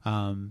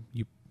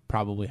 you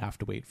probably have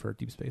to wait for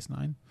Deep Space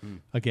Nine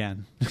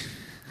again.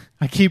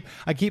 I keep.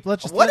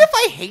 Let's just. What if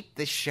I hate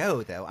the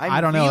show though?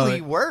 I don't know.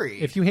 Really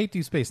worried. If you hate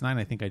Deep Space Nine,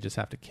 I think I just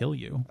have to kill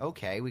you.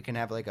 Okay, we can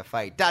have like a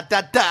fight. Dot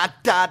dot dot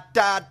dot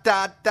dot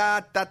dot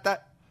dot dot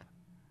dot.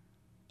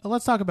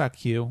 Let's talk about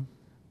Q.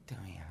 Do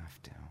we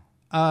have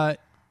to?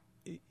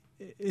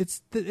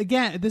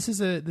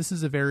 This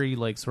is a very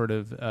like sort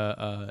of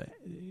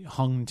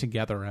hung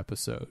together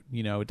episode.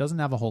 It doesn't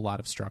have a whole lot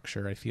of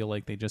structure. I feel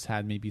like they just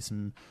had maybe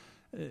some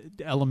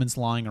elements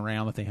lying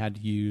around that they had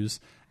to use,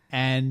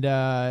 and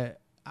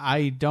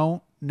I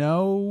don't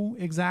know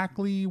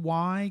exactly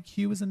why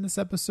Q is in this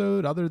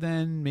episode, other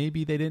than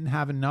maybe they didn't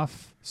have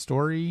enough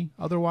story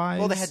otherwise.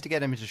 Well, they had to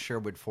get him into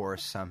Sherwood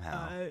Forest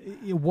somehow.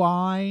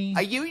 Why?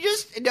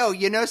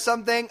 You know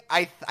something?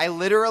 I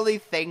literally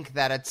think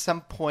that at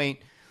some point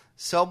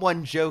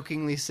someone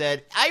jokingly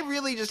said, I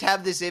really just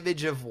have this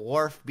image of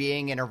Worf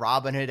being in a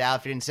Robin Hood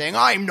outfit and saying,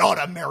 I'm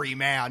not a merry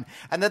man.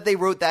 And that they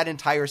wrote that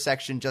entire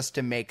section just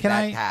to make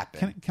that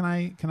happen. Can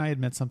I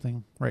admit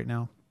something right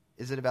now?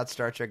 Is it about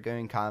Star Trek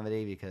going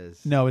comedy?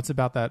 Because no, it's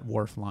about that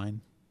Worf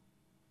line.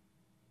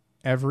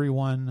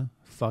 Everyone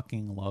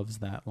fucking loves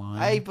that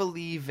line. I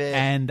believe it.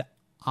 And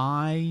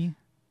I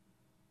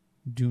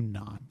do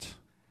not.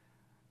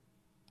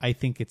 I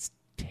think it's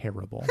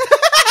terrible.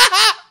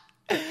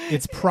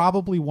 It's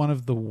probably one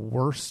of the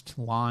worst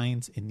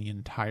lines in the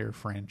entire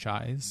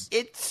franchise.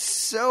 It's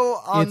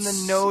so on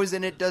the nose,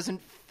 and it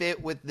doesn't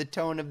fit with the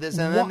tone of this.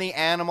 And then the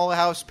Animal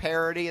House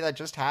parody that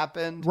just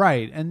happened.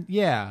 Right, and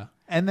yeah.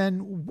 And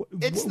then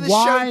it's the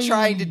show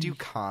trying to do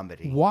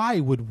comedy. Why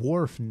would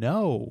Worf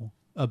know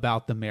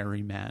about the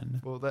Merry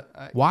Men? Well,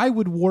 Why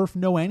would Worf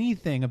know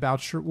anything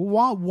about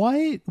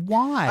Why?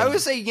 I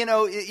would say,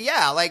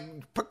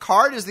 like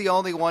Picard is the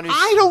only one who's...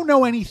 I don't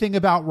know anything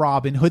about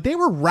Robin Hood. They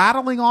were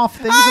rattling off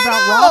things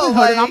about know, Robin Hood,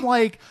 like, and I'm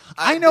like,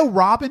 I know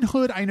Robin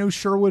Hood, I know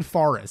Sherwood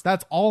Forest.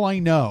 That's all I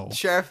know.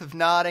 Sheriff of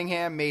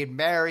Nottingham made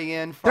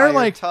Marion. They're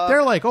like,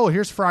 oh,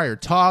 here's Friar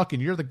Tuck,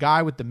 and you're the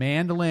guy with the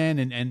mandolin,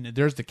 and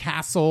there's the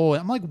castle.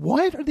 And I'm like,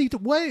 what are they?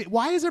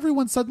 Why is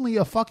everyone suddenly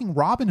a fucking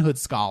Robin Hood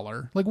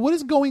scholar? Like, what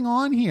is going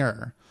on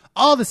here?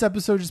 Oh, this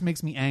episode just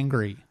makes me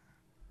angry.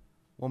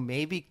 Well,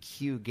 maybe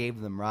Q gave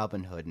them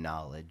Robin Hood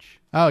knowledge.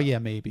 Oh yeah,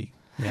 maybe.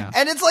 Yeah.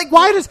 And it's like,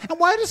 why does Q?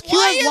 Why is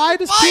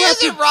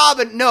it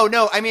Robin?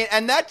 No. I mean,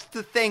 and that's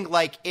the thing.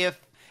 Like, if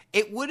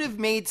it would have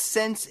made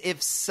sense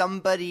if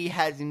somebody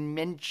had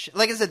mentioned,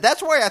 like I said,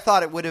 that's why I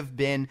thought it would have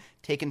been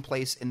taken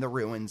place in the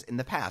ruins in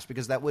the past,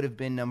 because that would have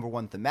been number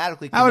one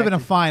thematically. That would have been a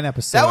fine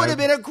episode. That would have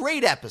been a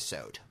great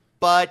episode,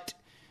 but.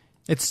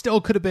 It still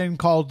could have been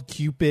called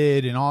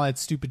Cupid, and all that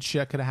stupid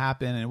shit could have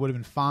happened, and it would have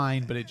been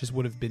fine, but it just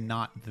would have been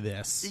not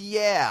this.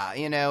 Yeah,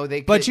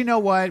 they could... But you know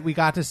what? We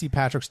got to see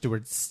Patrick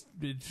Stewart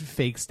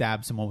fake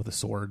stab someone with a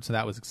sword, so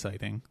that was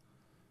exciting.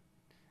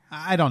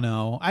 I don't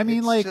know. I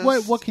mean, it's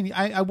just,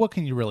 what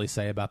can you really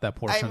say about that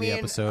portion of the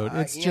episode?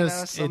 It's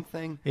just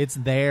something. It's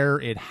there.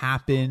 It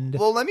happened.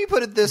 Well, let me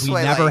put it this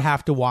way: we never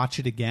have to watch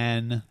it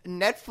again.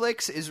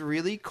 Netflix is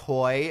really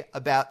coy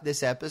about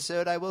this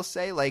episode. I will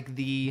say,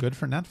 good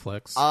for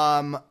Netflix.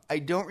 I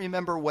don't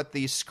remember what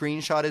the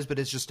screenshot is, but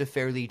it's just a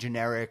fairly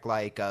generic,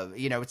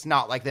 it's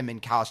not like them in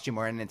costume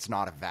and it's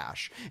not a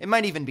Vash. It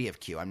might even be of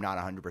Q. I'm not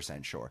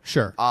 100% sure.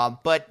 Sure.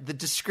 But the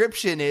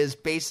description is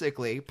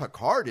basically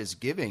Picard is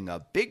giving a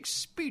big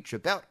speech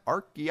about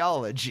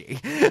archaeology.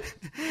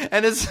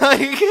 And it's like,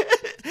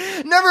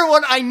 number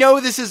one, I know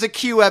this is a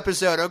Q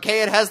episode,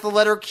 okay? It has the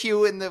letter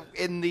Q in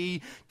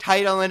the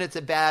title and it's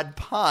a bad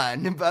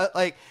pun, but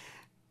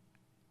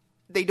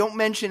they don't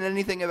mention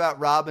anything about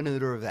Robin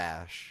Hood or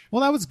Vash.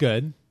 Well, that was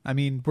good. I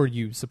mean, were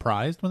you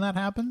surprised when that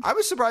happened? I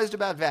was surprised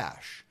about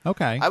Vash.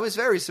 Okay. I was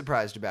very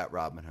surprised about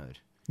Robin Hood.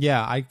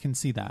 Yeah, I can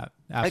see that.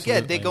 Absolutely.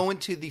 Again, they go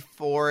into the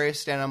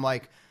forest and I'm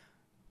like,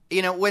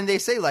 when they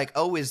say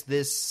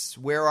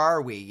where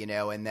are we?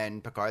 And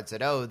then Picard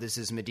said, oh, this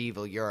is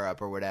medieval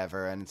Europe or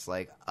whatever. And it's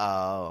like,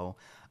 oh,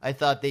 I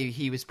thought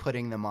he was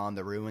putting them on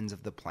the ruins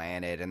of the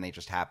planet and they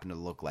just happen to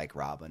look like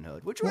Robin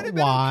Hood, which would have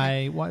been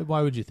Why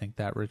would you think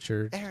that,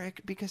 Richard?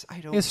 Eric, because I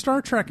don't... Is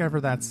Star Trek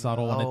ever that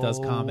subtle when it does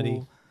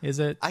comedy? Is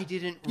it? I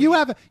didn't... You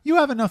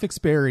have enough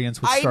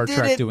experience with Star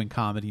Trek doing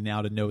comedy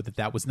now to know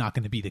that was not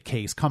going to be the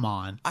case. Come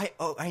on.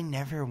 I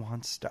never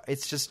want Star...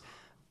 It's just...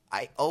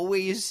 I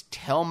always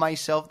tell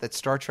myself that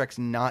Star Trek's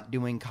not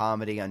doing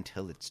comedy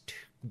until it's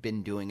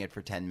been doing it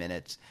for 10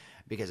 minutes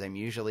because I'm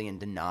usually in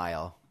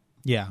denial.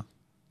 Yeah.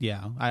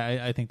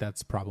 I think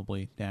that's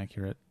probably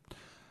accurate.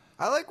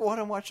 I want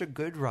to watch a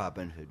good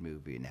Robin Hood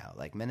movie now,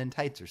 like Men in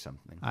Tights or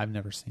something. I've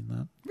never seen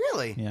that.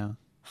 Really? Yeah.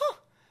 Huh.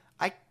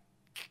 I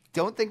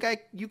don't think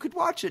you could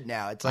watch it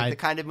now. It's the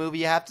kind of movie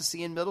you have to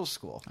see in middle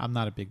school. I'm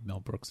not a big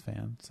Mel Brooks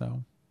fan,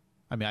 so...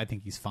 I mean, I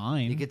think he's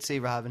fine. You could see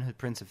Robin Hood,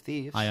 Prince of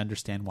Thieves. I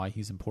understand why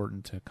he's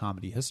important to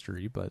comedy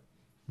history, but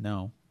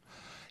no.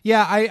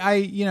 Yeah, I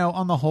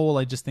on the whole,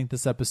 I just think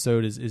this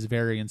episode is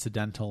very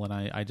incidental, and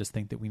I just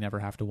think that we never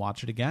have to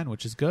watch it again,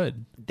 which is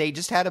good. They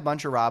just had a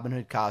bunch of Robin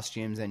Hood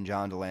costumes, and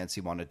John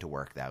Delancey wanted to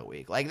work that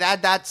week.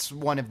 That's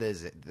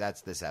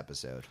that's this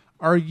episode.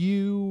 Are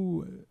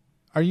you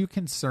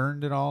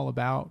concerned at all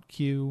about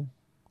Q?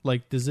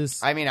 Does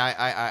this... I mean,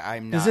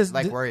 I'm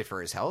not worried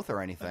for his health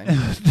or anything.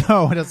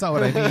 No, that's not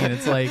what I mean.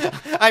 It's like...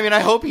 I mean,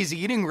 I hope he's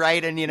eating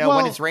right and,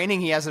 when it's raining,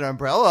 he has an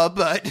umbrella,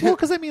 but... Well,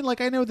 because, I mean,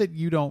 I know that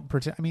you don't...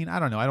 I mean, I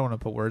don't know. I don't want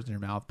to put words in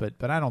your mouth, but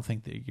I don't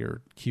think that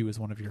your Q is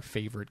one of your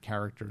favorite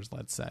characters,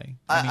 let's say.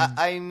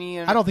 I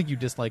mean... I don't think you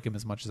dislike him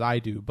as much as I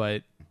do,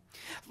 but...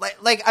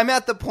 I'm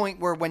at the point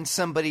where when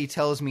somebody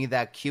tells me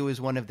that Q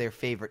is one of their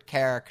favorite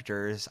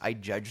characters, I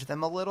judge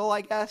them a little,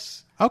 I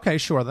guess. Okay,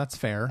 sure, that's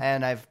fair.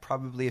 And I've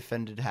probably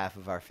offended half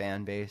of our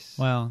fan base.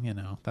 Well,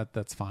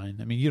 that's fine.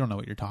 I mean, you don't know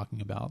what you're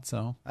talking about,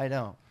 so... I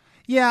don't.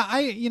 Yeah,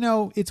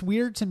 it's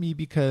weird to me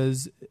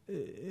because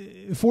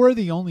for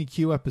the only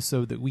Q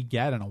episode that we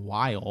get in a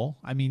while,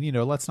 I mean,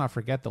 let's not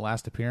forget the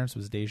last appearance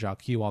was Deja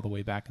Q all the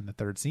way back in the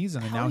 3rd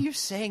season. And How are you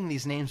saying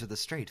these names with a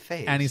straight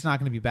face? And he's not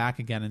going to be back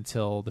again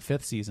until the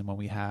 5th season when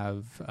we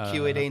have...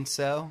 Q It Ain't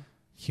So?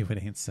 Q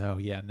It Ain't So.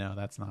 Yeah, no,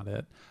 that's not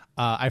it.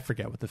 I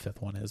forget what the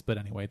 5th one is, but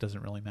anyway, it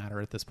doesn't really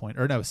matter at this point.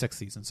 Or no, 6th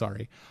season,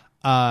 sorry.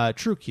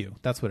 True Q,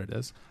 that's what it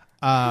is.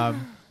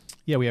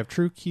 Yeah, we have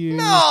True Q.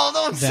 No,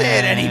 don't say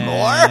it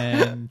anymore.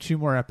 And 2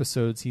 more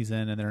episodes he's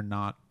in, and they're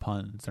not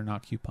puns. They're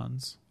not Q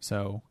puns.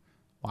 So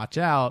watch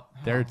out.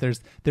 There's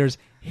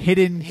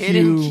hidden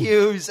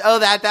Qs.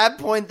 Oh, at that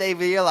point they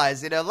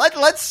realize,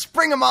 let's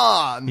spring them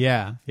on.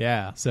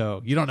 Yeah.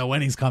 So you don't know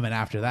when he's coming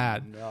after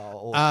that.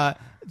 No.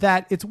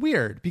 that it's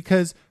weird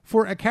because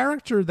for a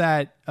character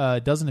that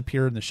doesn't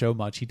appear in the show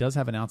much, he does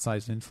have an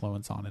outsized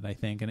influence on it, I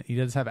think, and he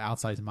does have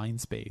outsized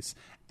mind space.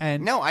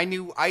 And no, I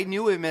knew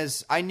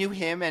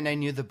him and I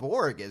knew the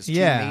Borg as two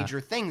major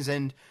things,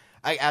 and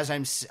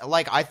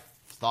I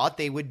thought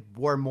they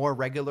were more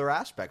regular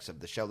aspects of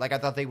the show. Like I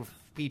thought they were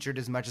featured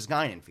as much as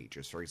Guinan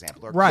features, for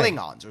example, or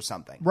Klingons or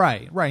something.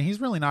 Right.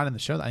 He's really not in the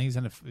show. I think he's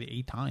in it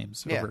 8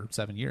 times over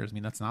 7 years. I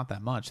mean, that's not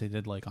that much. They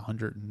did like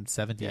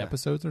 170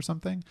 episodes or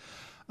something.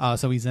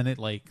 So he's in it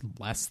like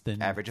less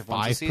than average of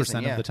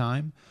 5% of the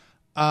time.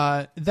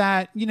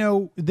 That,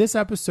 this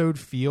episode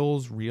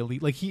feels really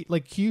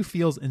like Q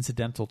feels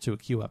incidental to a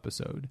Q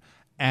episode.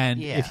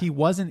 And if he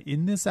wasn't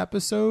in this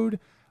episode,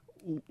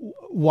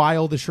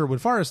 while the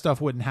Sherwood Forest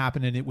stuff wouldn't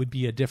happen and it would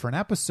be a different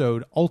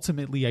episode,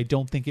 ultimately I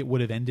don't think it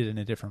would have ended in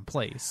a different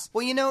place.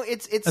 Well,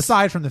 it's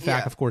aside from the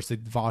fact, of course,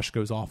 that Vosh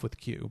goes off with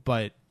Q,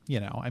 but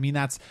I mean,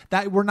 that's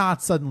that we're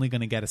not suddenly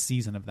going to get a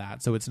season of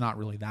that, so it's not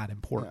really that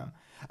important.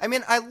 Yeah. I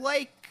mean,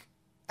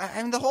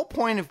 the whole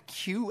point of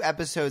Q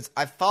episodes,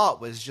 I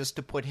thought, was just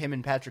to put him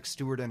and Patrick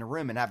Stewart in a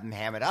room and have them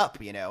ham it up,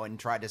 and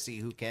try to see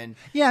who can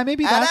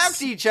maybe adapt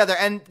to each other.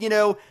 And,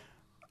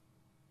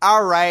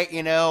 all right,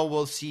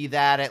 we'll see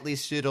that. At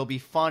least it'll be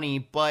funny,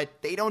 but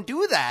they don't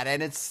do that.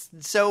 And it's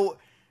so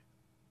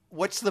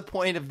what's the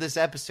point of this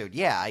episode?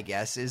 Yeah, I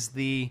guess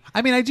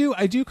I mean, I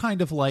do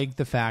kind of like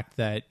the fact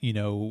that,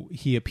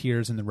 he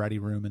appears in the ready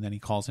room and then he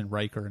calls in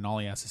Riker and all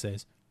he has to say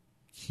is,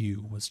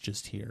 Q was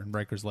just here, and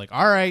Riker's like,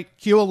 all right,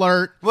 Q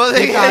alert. Well,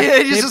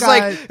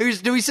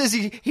 he says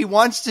he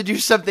wants to do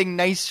something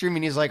nice for me,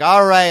 and he's like,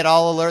 all right,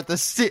 I'll alert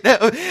this.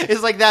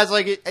 It's like that's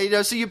like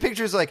so you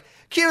picture it's like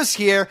Q's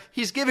here,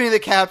 he's giving the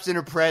captain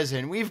a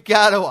present, we've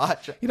got to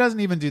watch it. He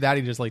doesn't even do that.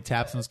 He just like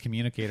taps on his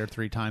communicator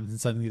 3 times,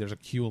 and suddenly there's a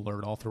Q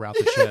alert all throughout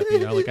the ship.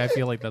 Like I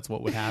feel like that's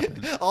what would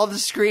happen. All the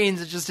screens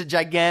is just a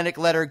gigantic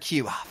letter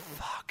Q. Oh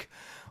fuck!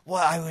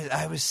 Well,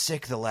 I was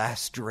sick the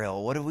last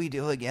drill. What do we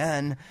do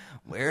again?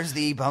 Where's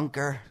the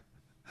bunker?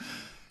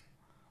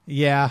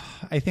 Yeah,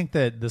 I think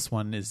that this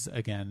one is,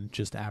 again,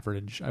 just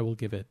average. I will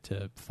give it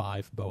to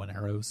 5 bow and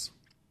arrows.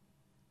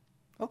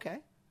 Okay.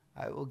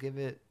 I will give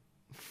it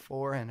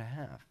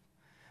 4.5.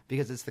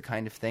 Because it's the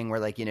kind of thing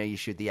where, you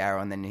shoot the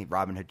arrow and then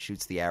Robin Hood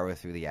shoots the arrow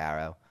through the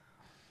arrow.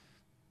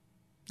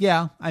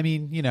 Yeah, I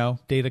mean,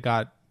 Data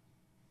got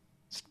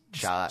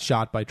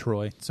shot by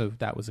Troy, so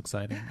that was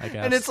exciting, I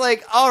guess. And it's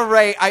like, all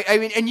right. I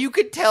mean, and you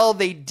could tell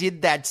they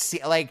did that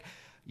scene,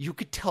 you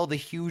could tell the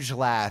huge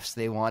laughs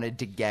they wanted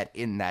to get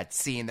in that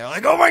scene. They're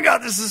like, oh my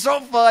God, this is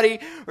so funny.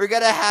 We're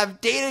going to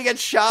have Data get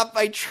shot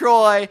by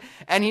Troy,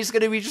 and he's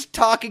going to be just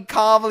talking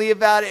calmly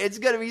about it. It's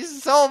going to be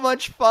so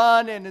much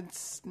fun, and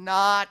it's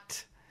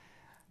not.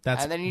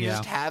 And then you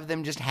just have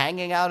them just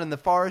hanging out in the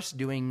forest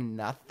doing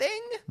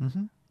nothing?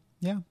 Mm-hmm.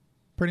 Yeah,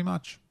 pretty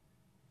much.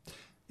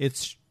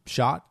 It's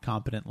shot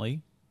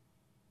competently.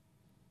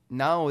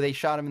 No, they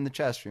shot him in the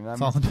chest,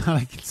 remember? That's all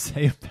about I can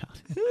say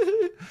about it.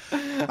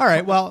 All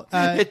right, well...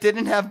 it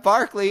didn't have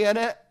Barkley in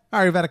it. All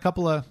right, we've had a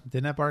couple of...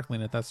 Didn't have Barkley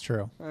in it, that's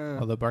true.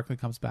 Although Barkley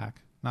comes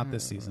back. Not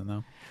this season,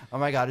 though. Oh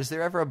my God, is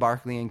there ever a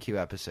Barkley and Q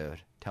episode?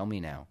 Tell me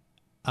now.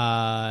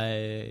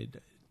 I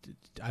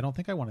don't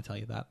think I want to tell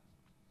you that.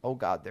 Oh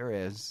God, there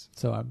is.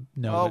 So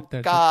no.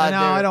 Oh God, no,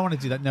 I don't want to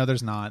do that. No,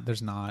 there's not.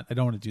 I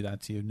don't want to do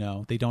that to you.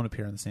 No, they don't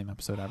appear in the same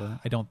episode ever.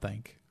 I don't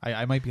think.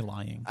 I might be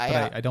lying,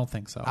 but I don't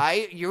think so.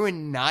 You are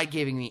not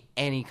giving me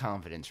any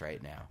confidence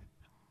right now.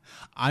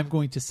 I'm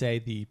going to say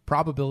the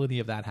probability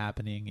of that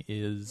happening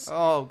is...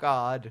 Oh,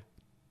 God.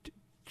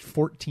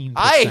 14%.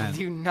 I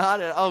do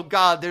not... Oh,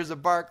 God, there's a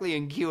Barkley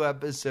and Q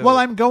episode. Well,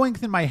 I'm going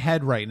through my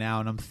head right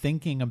now, and I'm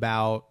thinking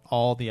about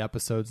all the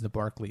episodes that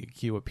Barkley and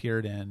Q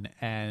appeared in,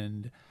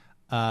 and...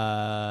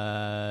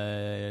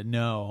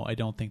 no, I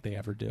don't think they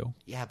ever do.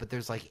 Yeah, but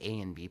there's like A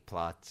and B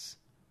plots.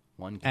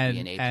 One could be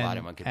an A plot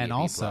and one could be a B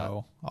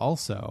plot.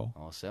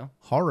 Also,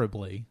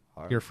 horribly,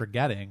 you're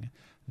forgetting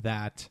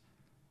that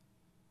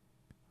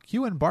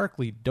Q and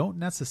Barkley don't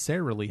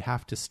necessarily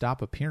have to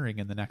stop appearing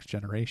in The Next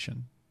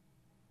Generation.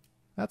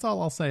 That's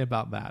all I'll say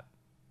about that.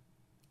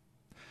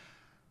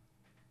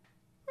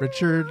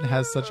 Richard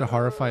has such a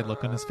horrified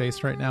look on his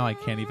face right now, I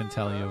can't even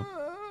tell you.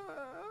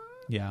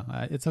 Yeah,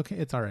 it's okay.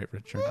 It's all right,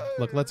 Richard.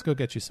 Look, let's go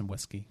get you some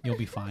whiskey. You'll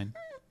be fine.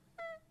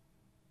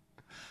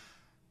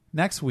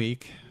 Next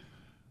week,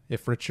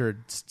 if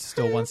Richard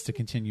still wants to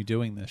continue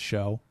doing this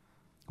show,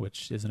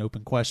 which is an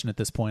open question at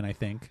this point, I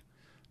think,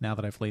 now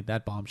that I've laid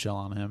that bombshell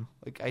on him.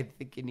 I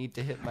think you need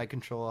to hit my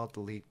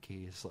Control-Alt-Delete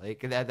keys.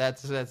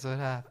 That's what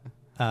happened.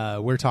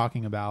 We're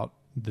talking about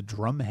The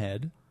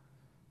Drumhead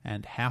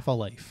and Half a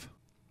Life.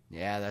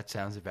 Yeah, that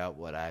sounds about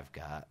what I've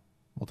got.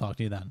 We'll talk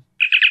to you then.